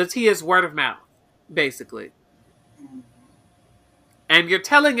mouth. The tea is word of mouth, basically. And you're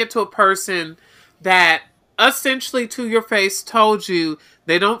telling it to a person that essentially to your face told you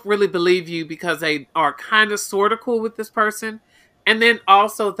they don't really believe you because they are kind of sort of cool with this person. And then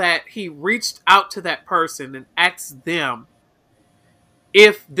also that he reached out to that person and asked them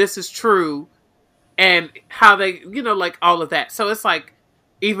if this is true and how they, like all of that. So it's like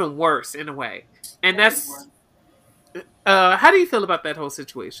even worse in a way. And that is that's, one. how do you feel about that whole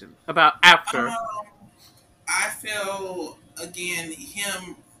situation? About after? Um, I feel again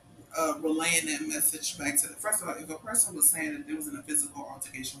him relaying that message back to the first of all, if a person was saying that there was a physical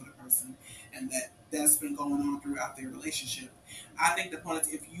altercation with a person and that's been going on throughout their relationship, I think the point is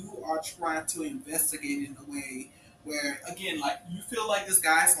if you are trying to investigate in a way where again, like you feel like this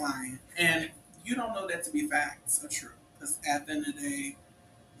guy's lying and you don't know that to be facts or true, because at the end of the day,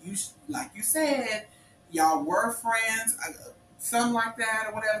 you like you said, y'all were friends, something like that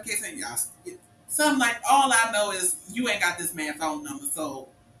or whatever case, and y'all. Something like all I know is you ain't got this man's phone number, so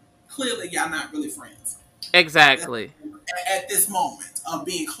clearly y'all not really friends Exactly. at this moment of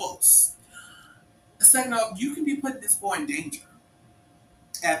being close. Second off, you can be putting this boy in danger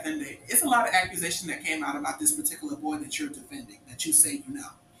at the end of the day. It's a lot of accusation that came out about this particular boy that you're defending, that you say you know.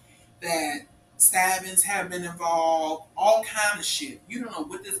 That stabbings have been involved, all kind of shit. You don't know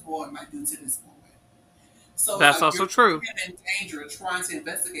what this boy might do to this boy. So That's like also you're true. in danger trying to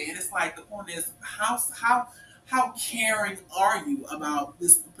investigate, and it's like the point is how caring are you about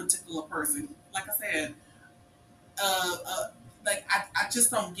this particular person? Like I said, uh, like I just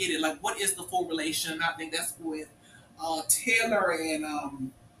don't get it. Like, what is the full relation? I think that's with Taylor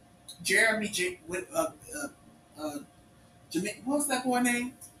and Jeremy with what's that boy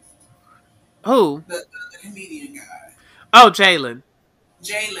name? Who? The comedian guy. Oh, Jalen.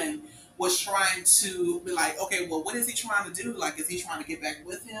 Jalen was trying to be like, okay, well, what is he trying to do? Like, is he trying to get back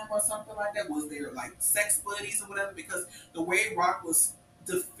with him or something like that? Was there like sex buddies or whatever? Because the way Rock was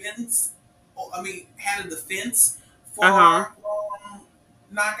defense, had a defense for Uh-huh.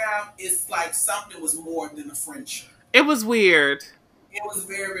 knockout, it's like something was more than a friendship. It was weird. It was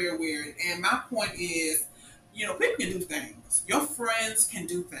very, very weird. And my point is, people can do things. Your friends can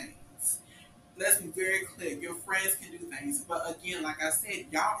do things. Let's be very clear. Your friends can do things, but again, like I said,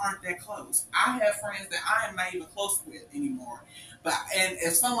 y'all aren't that close. I have friends that I am not even close with anymore. But and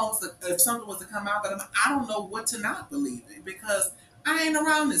if something was to come out, but I don't know what to not believe in because I ain't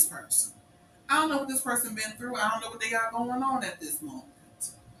around this person. I don't know what this person been through. I don't know what they got going on at this moment.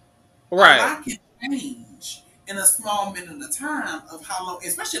 A Right. lot can change in a small minute of time of how long.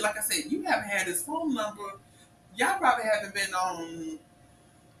 Especially like I said, you haven't had his phone number. Y'all probably haven't been on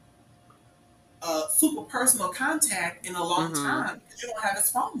super personal contact in a long Mm-hmm. time because you don't have his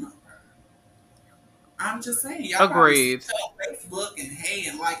phone number. I'm just saying, y'all probably Agreed. tell Facebook and hey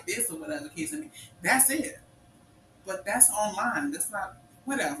and like this or whatever case. I mean, that's it. But that's online. That's not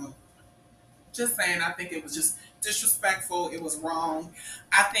whatever. Just saying, I think it was just disrespectful. It was wrong.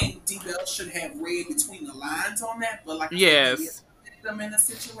 I think D Bell should have read between the lines on that. But like I said, he is Yes. a victim in the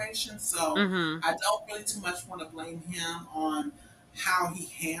situation, so Mm-hmm. I don't really too much want to blame him on how he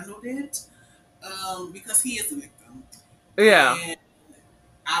handled it because he is a victim. Yeah. And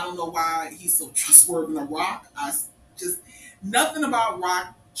I don't know why he's so trustworthy of Rock. Just nothing about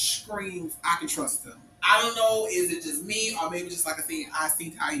Rock screams I can trust him. I don't know, is it just me or maybe just like I said, I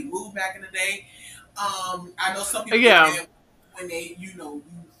seen how he moved back in the day. I know some people get Yeah. mad. when they,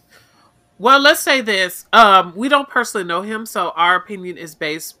 Well, let's say this. We don't personally know him, so our opinion is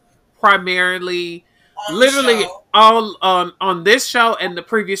based primarily, on the literally show. all on this show and the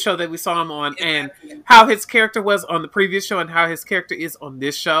previous show that we saw him on, and Exactly. how his character was on the previous show and how his character is on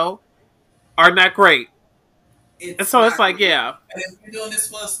this show are not great. And It's so it's not like, great. yeah, And if you're doing this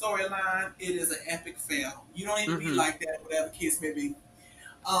for a storyline, it is an epic fail. You don't need to be hmm like that, whatever the case may be.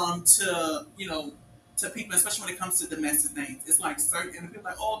 To to people, especially when it comes to domestic things. It's like certain and people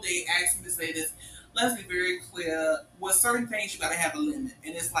are like, oh, they asked me to say this. Let's be very clear. With certain things, you got to have a limit,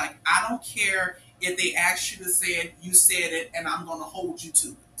 and it's like I don't care if they ask you to say it, you said it, and I'm going to hold you to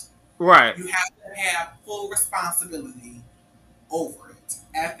it. right, You have to have full responsibility over it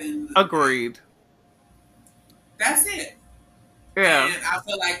at the end of the day. agreed, That's it. yeah, And I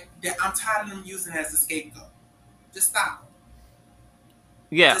feel like that I'm tired of them using it as a scapegoat. Just stop.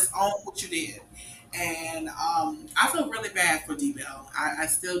 yeah, Just own what you did. And I feel really bad for D Bell. I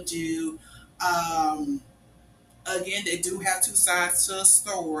still do. Um, Again, they do have two sides to a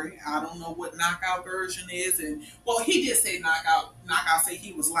story. I don't know what knockout version is, and well, he did say knockout. Knockout say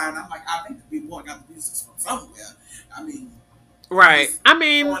he was lying. I'm like, I think the big boy got the music from somewhere. I mean, I'm right. just I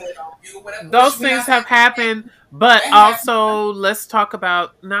mean, throwing it on you, whatever. those Which we're things not have saying happened, but that happened. also let's talk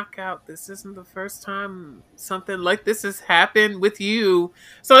about knockout. This isn't the first time something like this has happened with you.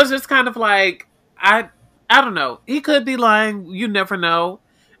 So it's just kind of like I I don't know. He could be lying, you never know.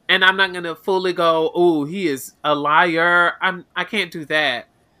 And I'm not gonna fully go, oh, he is a liar. I can't do that.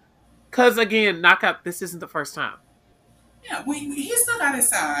 Cause again, knockout, this isn't the first time. Yeah, he still got his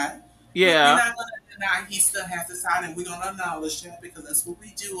side. We're Yeah, not going to deny he still has his side, and we're going to acknowledge that because that's what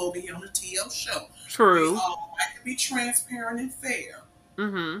we do over here on the TL show. We true. all like to be transparent and fair.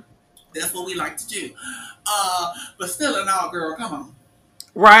 Mm-hmm. That's what we like to do. But still, in all, girl,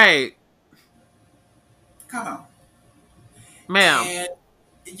 Right. come on, Ma'am. and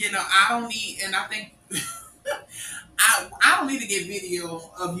I don't need, and I think I don't need to get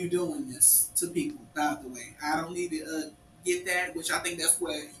video of you doing this to people. By the way, I don't need to get that, which I think that's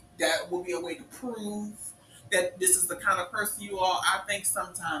where that will be a way to prove that this is the kind of person you are. I think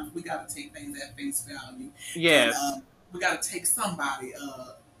sometimes we got to take things at face value, and Yes. we got to take somebody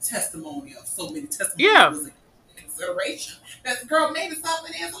testimony of so many testimonies Yeah. was in consideration. That girl, maybe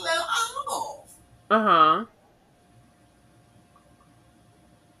something is a little off. Uh-huh.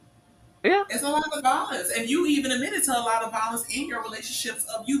 Yeah. It's a lot of violence, and you even admitted to a lot of violence in your relationships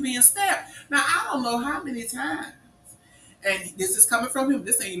of you being stabbed. Now I don't know how many times, and this is coming from him.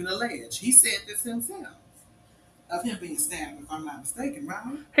 This ain't even alleged. He said this himself of him being stabbed, if I'm not mistaken,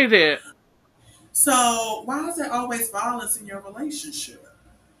 right? He did. So why is there always violence in your relationship?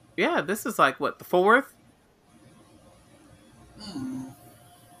 Yeah, this is like what, the fourth? Hmm.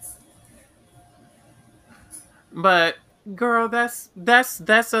 But girl, that's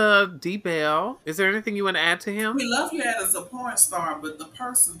a D Bell. Is there anything you want to add to him? We love you as a porn star, but the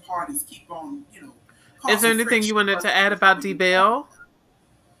person parties keep on, Is there causing anything you friction. wanted to add about D Bell?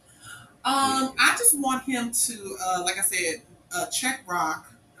 I just want him to, like I said, check rock.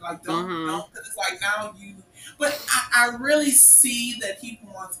 Like Mm-hmm. don't, because it's like now you. But I really see that he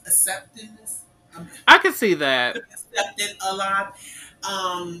wants acceptance. Um, I can see that. Accepted a lot,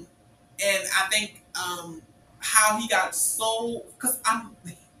 and I think how he got so because I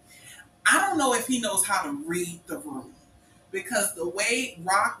don't know if he knows how to read the room because the way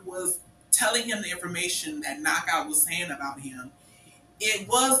Rock was telling him the information that Knockout was saying about him, it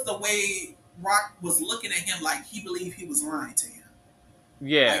was the way Rock was looking at him like he believed he was lying to him. Like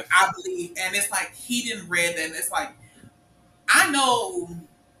Yes. I believe, and it's like he didn't read that. And it's like I know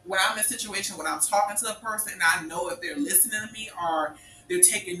when I'm in a situation when I'm talking to a person, and I know if they're listening to me or they're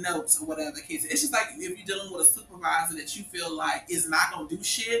taking notes or whatever the case. It's just like if you're dealing with a supervisor that you feel like is not gonna do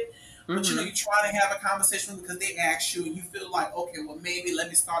shit, but Mm-hmm. you try to have a conversation because they ask you, and you feel like, okay, well maybe let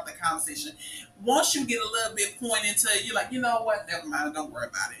me start the conversation. Once you get a little bit pointed into it, you're like, you know what, never mind, don't worry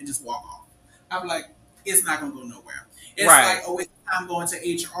about it, and just walk off. I'm like, it's not gonna go nowhere. It's Right. like a waste of time going to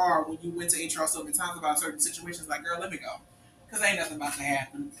HR when you went to HR so many times about certain situations. Like, girl, let me go, because ain't nothing about to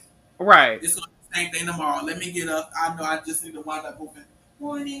happen. Right. It's gonna be the same thing tomorrow. Let me get up. I know I just need to wind up moving.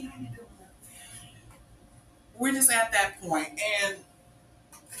 Morning, how you doing? We're just at that point, and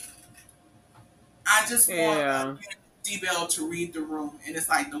I just want Yeah. D Bell to read the room. And it's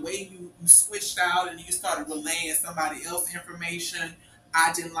like the way you switched out and you started relaying somebody else's information.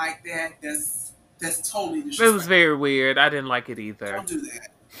 I didn't like that. That's totally It was disrespectful. very weird. I didn't like it either. Don't do that.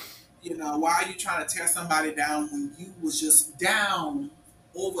 Why are you trying to tear somebody down when you was just down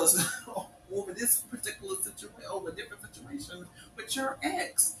over over this particular situation, over different situations with your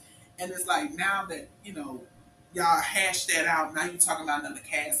ex? And it's like now that y'all hash that out. Now you talking about another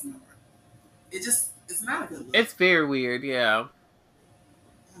cast member. It's not a good look. It's very weird, yeah.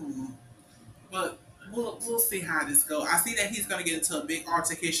 Hmm. But we'll see how this goes. I see that he's gonna get into a big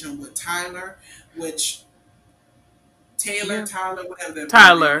altercation with Tyler, which Yeah. Tyler, whatever that boy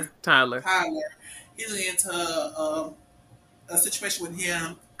name is, Tyler. Tyler. He's gonna get into a situation with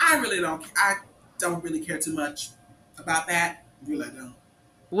him. I don't really care too much about that. Really, I don't.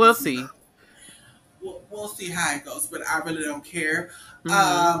 We'll see. We'll see how it goes, but I really don't care. Hmm.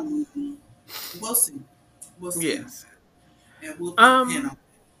 Um, we'll see. We'll see on Yes. that, and we'll depend Um, on.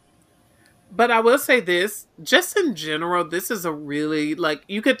 but I will say this, just in general, this is a really, like,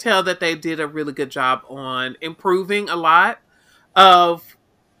 you could tell that they did a really good job on improving a lot of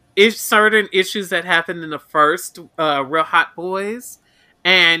certain issues that happened in the first Real Hot Boys.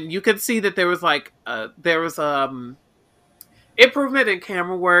 And you could see that there was improvement in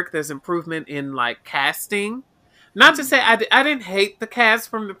camera work. There's improvement in like casting. Not to say I didn't hate the cast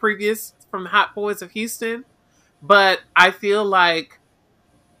from from Hot Boys of Houston, but I feel like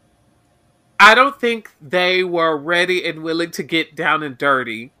I don't think they were ready and willing to get down and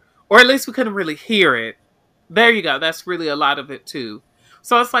dirty, or at least we couldn't really hear it. There you go. That's really a lot of it too.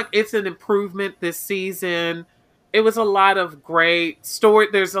 So it's like it's an improvement this season. It was a lot of great story.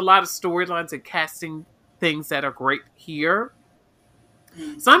 There's a lot of storylines and casting things that are great here.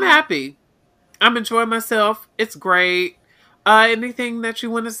 So I'm Mhm. happy. I'm enjoying myself. It's great. Anything that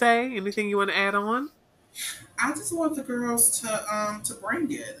you want to say? Anything you want to add on? I just want the girls to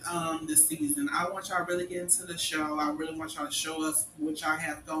bring it this season. I want y'all to really get into the show. I really want y'all to show us what y'all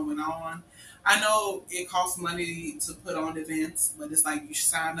have going on. I know it costs money to put on events, but it's like you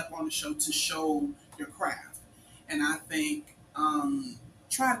sign up on the show to show your craft, and I think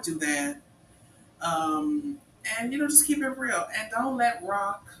try to do that. Um, and just keep it real and don't let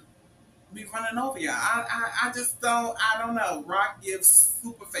Rock be running over you. I just I don't know. Rock gives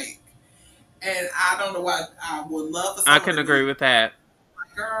super fake. And I don't know why I would love for I someone can to be agree with that.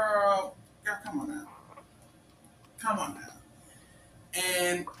 like, girl, come on now. Come on now.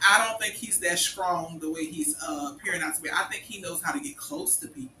 And I don't think he's that strong the way he's appearing out to be. I think he knows how to get close to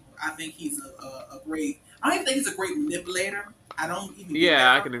people. I think he's a great I don't even think he's a great manipulator. I don't even get Yeah,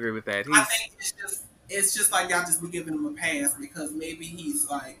 that I from him. can agree with that. I think it's just like y'all just be giving him a pass because maybe he's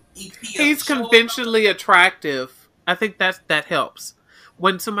like EP of the He's show or something. conventionally attractive. I think that helps.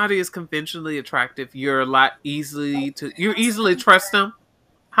 When somebody is conventionally attractive, you Not to easily me, trust them,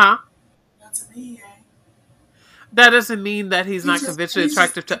 huh? not to me. That doesn't mean that he's He's not just conventionally he's just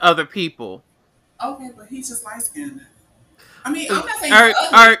attractive to other people. okay, but he's just light skinned. I mean, I'm not saying he's Or,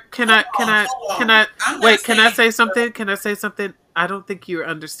 ugly. can Hold on. I I'm not wait? Can I saying say something? Can I say something? I don't think you're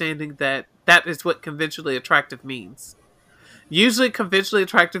understanding that is what conventionally attractive means. Usually, conventionally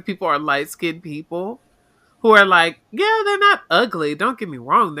attractive people are light skinned people who are like, yeah, they're not ugly. Don't get me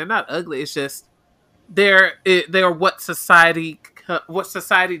wrong, they're not ugly. It's just they're what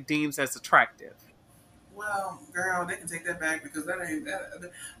society deems as attractive. well, girl, they can take that back because that ain't.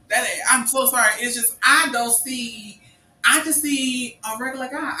 I'm so sorry. It's just I don't see. I just see a regular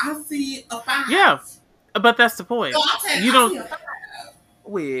guy. I see a Yeah, five. but that's the So point. I'm saying You I don't see a five.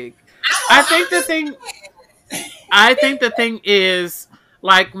 wig. I I'm think the just thing. saying. I think the thing is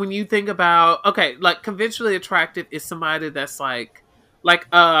like when you think about okay, like conventionally attractive is somebody that's like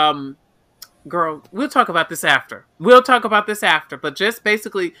girl, we'll talk about this after. We'll talk about this after, but just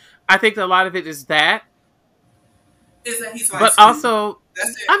basically I think a lot of it is that, Is that he's light but skinned? also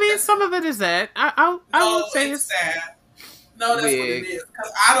That's I it. mean That's some it. of it is that. I No, won't say it's it's sad. No, that's what it wig, is.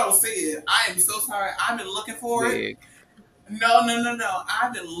 Because I don't see it. I am so sorry. I've been looking for it. wig. No, no, no, no.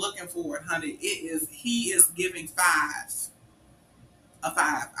 I've been looking for it, honey. He is giving five. A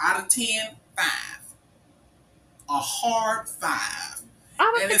five. Out of 10, five. A hard five. I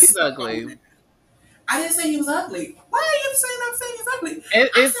don't And think it's he's stuck on ugly. there. I didn't say he was ugly. Why are you saying I'm saying he's ugly?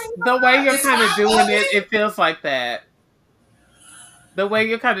 I It's said he's the way not. you're Is kind of five doing it. ugly? It feels like that. The way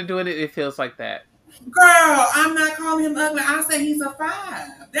you're kind of doing it, it feels like that. Girl, I'm not calling him ugly. I say he's a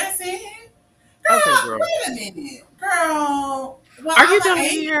five. That's it. Okay, Girl, girl. wait a minute. Girl. Well, Are you I'm an done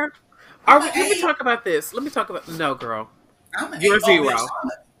eight. here? I'm Are an we? Let me eight. talk about this. Let me talk about. No, girl. I'm an You're eight. a Oh, bitch. zero.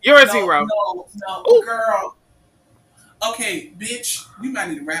 You're a No, zero. no, no, Ooh. girl. Okay, bitch, we might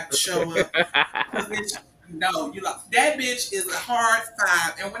need to wrap the show up. Cause bitch, no, you lost. That bitch is a hard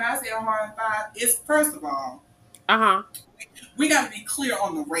five. And when I say a hard five, it's first of all, Uh-huh. we gotta be clear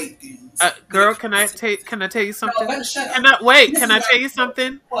on the rankings when it Girl, comes to can I tell you no, something? better shut Can up. I wait? This Can is I what tell you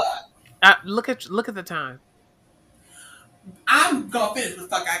something? what? Look at the time. I'm gonna finish what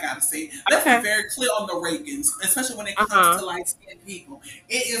the fuck I gotta say. Let's be Okay. very clear on the rankings, especially when it Uh comes huh. to light skinned people.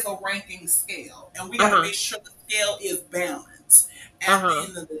 It is a ranking scale, and we Uh gotta huh. make sure the scale is balanced. Uh At the huh.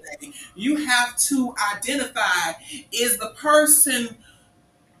 end of the day, you have to identify, is the person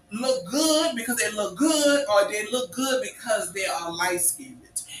look good because they look good, or they look good because they are light skinned.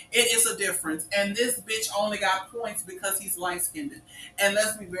 It is a difference. And this bitch only got points because he's light skinned. And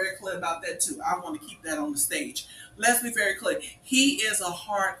let's be very clear about that too. I want to keep that on the stage. Let's be very clear. He is a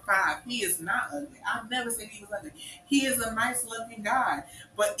hard five. He is not ugly. I've never said he was ugly. He is a nice looking guy.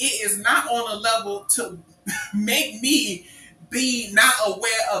 But it is not on a level to make me be not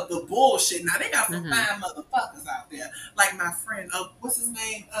aware of the bullshit. Now they got some Mm-hmm. fine motherfuckers out there, like my friend, what's his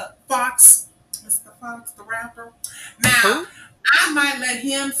name, Fox, Mr. Fox, the rapper. Now Who? I might let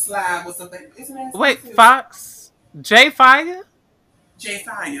him slide with something. Isn't that name Wait, too? Fox? J Fire? Jay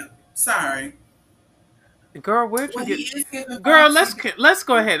Fire. Sorry. Girl, where'd you Well, get? he is giving Girl, Foxy. let's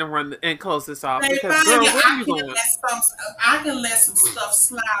go ahead and run and close this off Jay because, Fire, girl, where are I you can going? let some stuff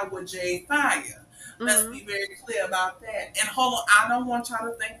slide with Jay Fire. Let's Mm-hmm. be very clear about that. And hold on, I don't want y'all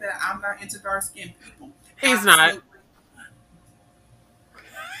to think that I'm not into dark skinned people. He's not. Absolutely.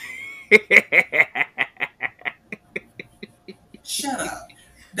 Shut up.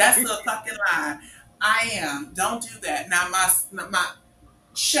 That's a fucking lie. I am. Don't do that. Now my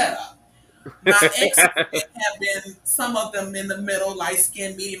shut up. My exes have been some of them in the middle, light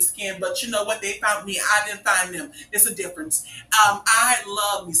skin, medium skin, but you know what? They found me. I didn't find them. It's a difference. I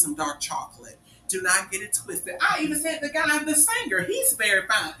love me some dark chocolate. Do not get it twisted. I even said the guy, the singer, he's very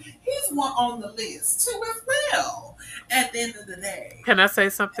fine. He's one on the list too as well. At the end of the day. Can I say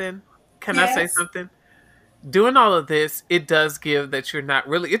something? Can I say Yes. something? Doing all of this, it does give that you're not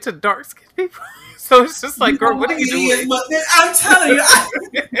really into dark skinned people. So it's just You like, girl, know what are what? you It is, doing? but I'm telling you,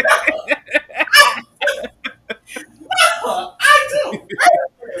 I do.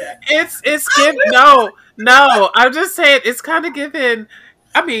 It's give no. I'm just saying it's kind of given.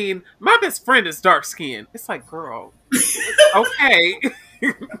 I mean, my best friend is dark skinned. It's like, girl, okay.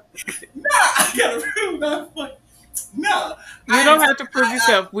 No, I gotta prove that point. No, You don't have to prove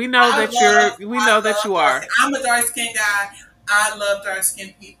yourself. We know that we I know that love you dark are. skin. I'm a dark skinned guy. I love dark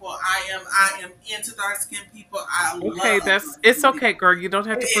skinned people. I am into dark skinned people. I Okay, love that's dark it's skinned okay, people. girl. You don't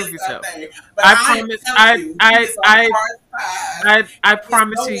have It to prove is a yourself. thing. But I I am promise. telling you, he is a hard five. I There's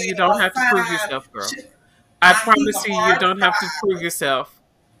promise no you, way you don't a have to prove five yourself, girl. should, I he's a promise you, you hard don't have to prove five. yourself.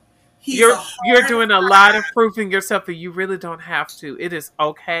 He's a You're hard doing a lot of five. proving yourself, and you really don't have to. It is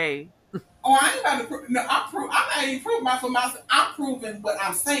okay. Oh, I ain't about to prove. No, I'm not even proving myself. I'm proving what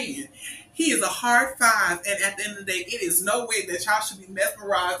I'm saying. He is a hard five, and at the end of the day, it is no way that y'all should be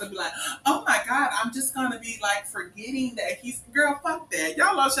mesmerized and be like, "Oh my God, I'm just gonna be like forgetting that he's girl." Fuck that,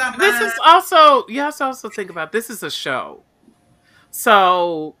 y'all lost your This mind. is also you have to also think about this is a show.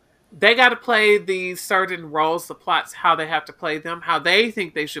 So they got to play these certain roles, the plots, how they have to play them, how they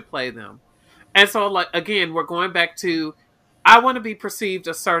think they should play them. And so, like, again, we're going back to I want to be perceived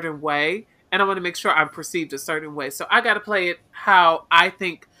a certain way, and I want to make sure I'm perceived a certain way. So I got to play it how I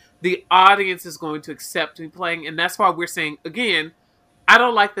think the audience is going to accept me playing. And that's why we're saying, again, I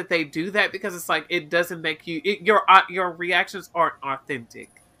don't like that they do that because it's like it doesn't make your reactions aren't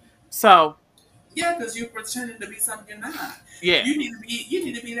authentic. So, Yeah, because you're pretending to be something you're not. yeah. You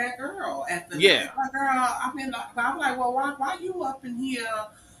need to be that girl at the day. Yeah. Like, girl, I mean, like, I'm like, well, why you up in here?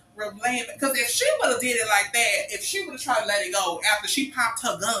 Because if she would have did it like that, if she would have tried to let it go after she popped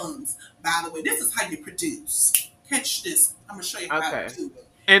her guns, by the way, this is how you produce. Catch this. I'm gonna show you how Okay. to do it.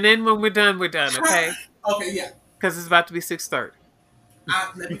 And then when we're done, okay? Okay, yeah. Because it's about to be 6:30.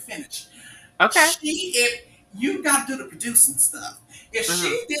 Let me finish. Okay. If you got to do the producing stuff, if Uh-huh.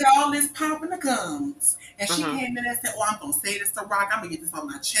 she did all this popping the gums and she Uh-huh. came in and said, "Oh, I'm gonna say this to Rock. I'm gonna get this on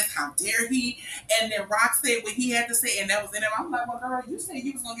my chest. How dare he?" And then Rock said what he had to say, and that was in him. I'm like, "Well, girl, you said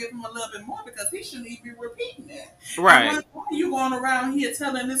you was gonna give him a little bit more because he shouldn't even be repeating that." And Right. why are you going around here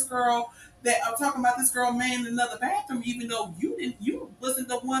telling this girl that I'm talking about this girl man in another bathroom, even though you wasn't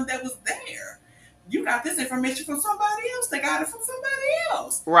the one that was there? You got this information from somebody else. They got it from somebody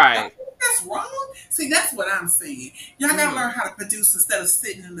else. Right. That's wrong. See, that's what I'm saying. Y'all gotta Mm-hmm. learn how to produce instead of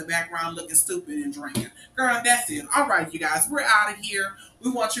sitting in the background looking stupid and drinking. Girl, that's it. All right, you guys, we're out of here.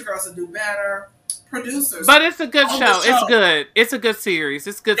 We want you girls to do better. Producers But it's a good on the show. It's show. good. It's a good series.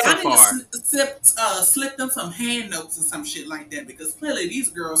 It's good so I need to far. slip them some hand notes or some shit like that because clearly these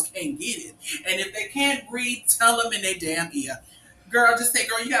girls can't get it. And if they can't breathe, tell them in their damn ear. Girl, just say,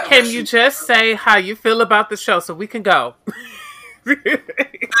 girl, you gotta Can rush you your just say how you feel about the show so we can go?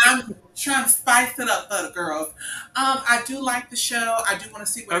 I'm trying to spice it up for the girls. I do like the show. I do want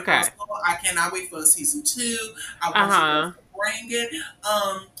to see where the Okay. girls go. I cannot wait for season 2. I Uh want you girls huh. to bring it.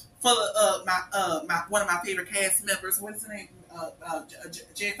 For my one of my favorite cast members. What is his name?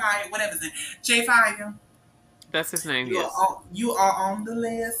 Jay Fire. Whatever his name. Jay Fire. That's his name. Yes. You are on the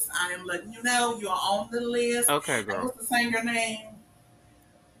list. I am letting you know you are on the list. Okay, And girl. what's the singer name?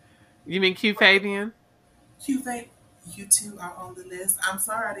 You mean Q Fabian? Q Fabian. You two are on the list. I'm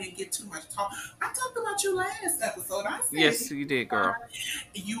sorry I didn't get too much talk. I talked about you last episode. I Yes, said you did, girl.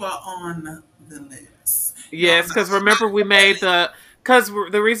 you are on the list. No, Yes, I'm not because remember we made trying the because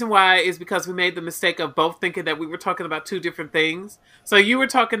the reason why is because we made the mistake of both thinking that we were talking about two different things. So you were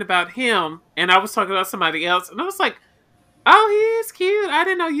talking about him, and I was talking about somebody else, and I was like, "Oh, he is cute. I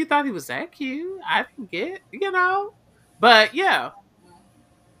didn't know you thought he was that cute. I didn't get, But yeah,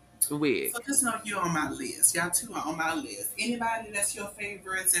 wig. So just know you're on my list. Y'all two are on my list. Anybody that's your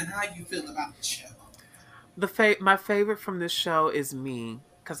favorites and how you feel about the show? My favorite from this show is me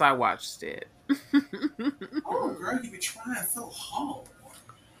because I watched it. Oh, girl, you be trying so hard.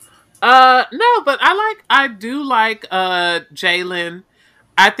 No, but I do like Jalen.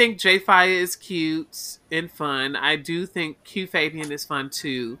 I think J Fire is cute and fun. I do think Q Fabian is fun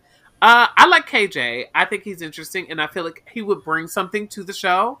too. I like KJ. I think he's interesting and I feel like he would bring something to the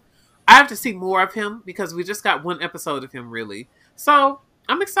show. I have to see more of him because we just got one episode of him really. So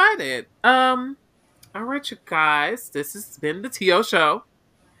I'm excited. All right, you guys. This has been the T.O. show.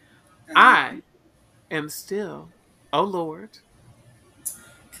 I am still, oh Lord.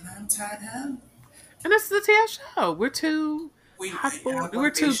 And I'm tired of. And this is the T.O. show. We're two I we're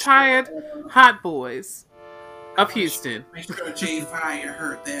want to two make sure. tired hot boys I of want to Houston. make sure Jay Fire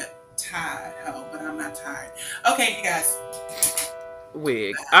heard that tired hoe, but I'm not tired. Okay, you guys.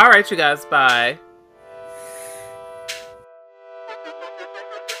 Wig. All right, you guys. Bye.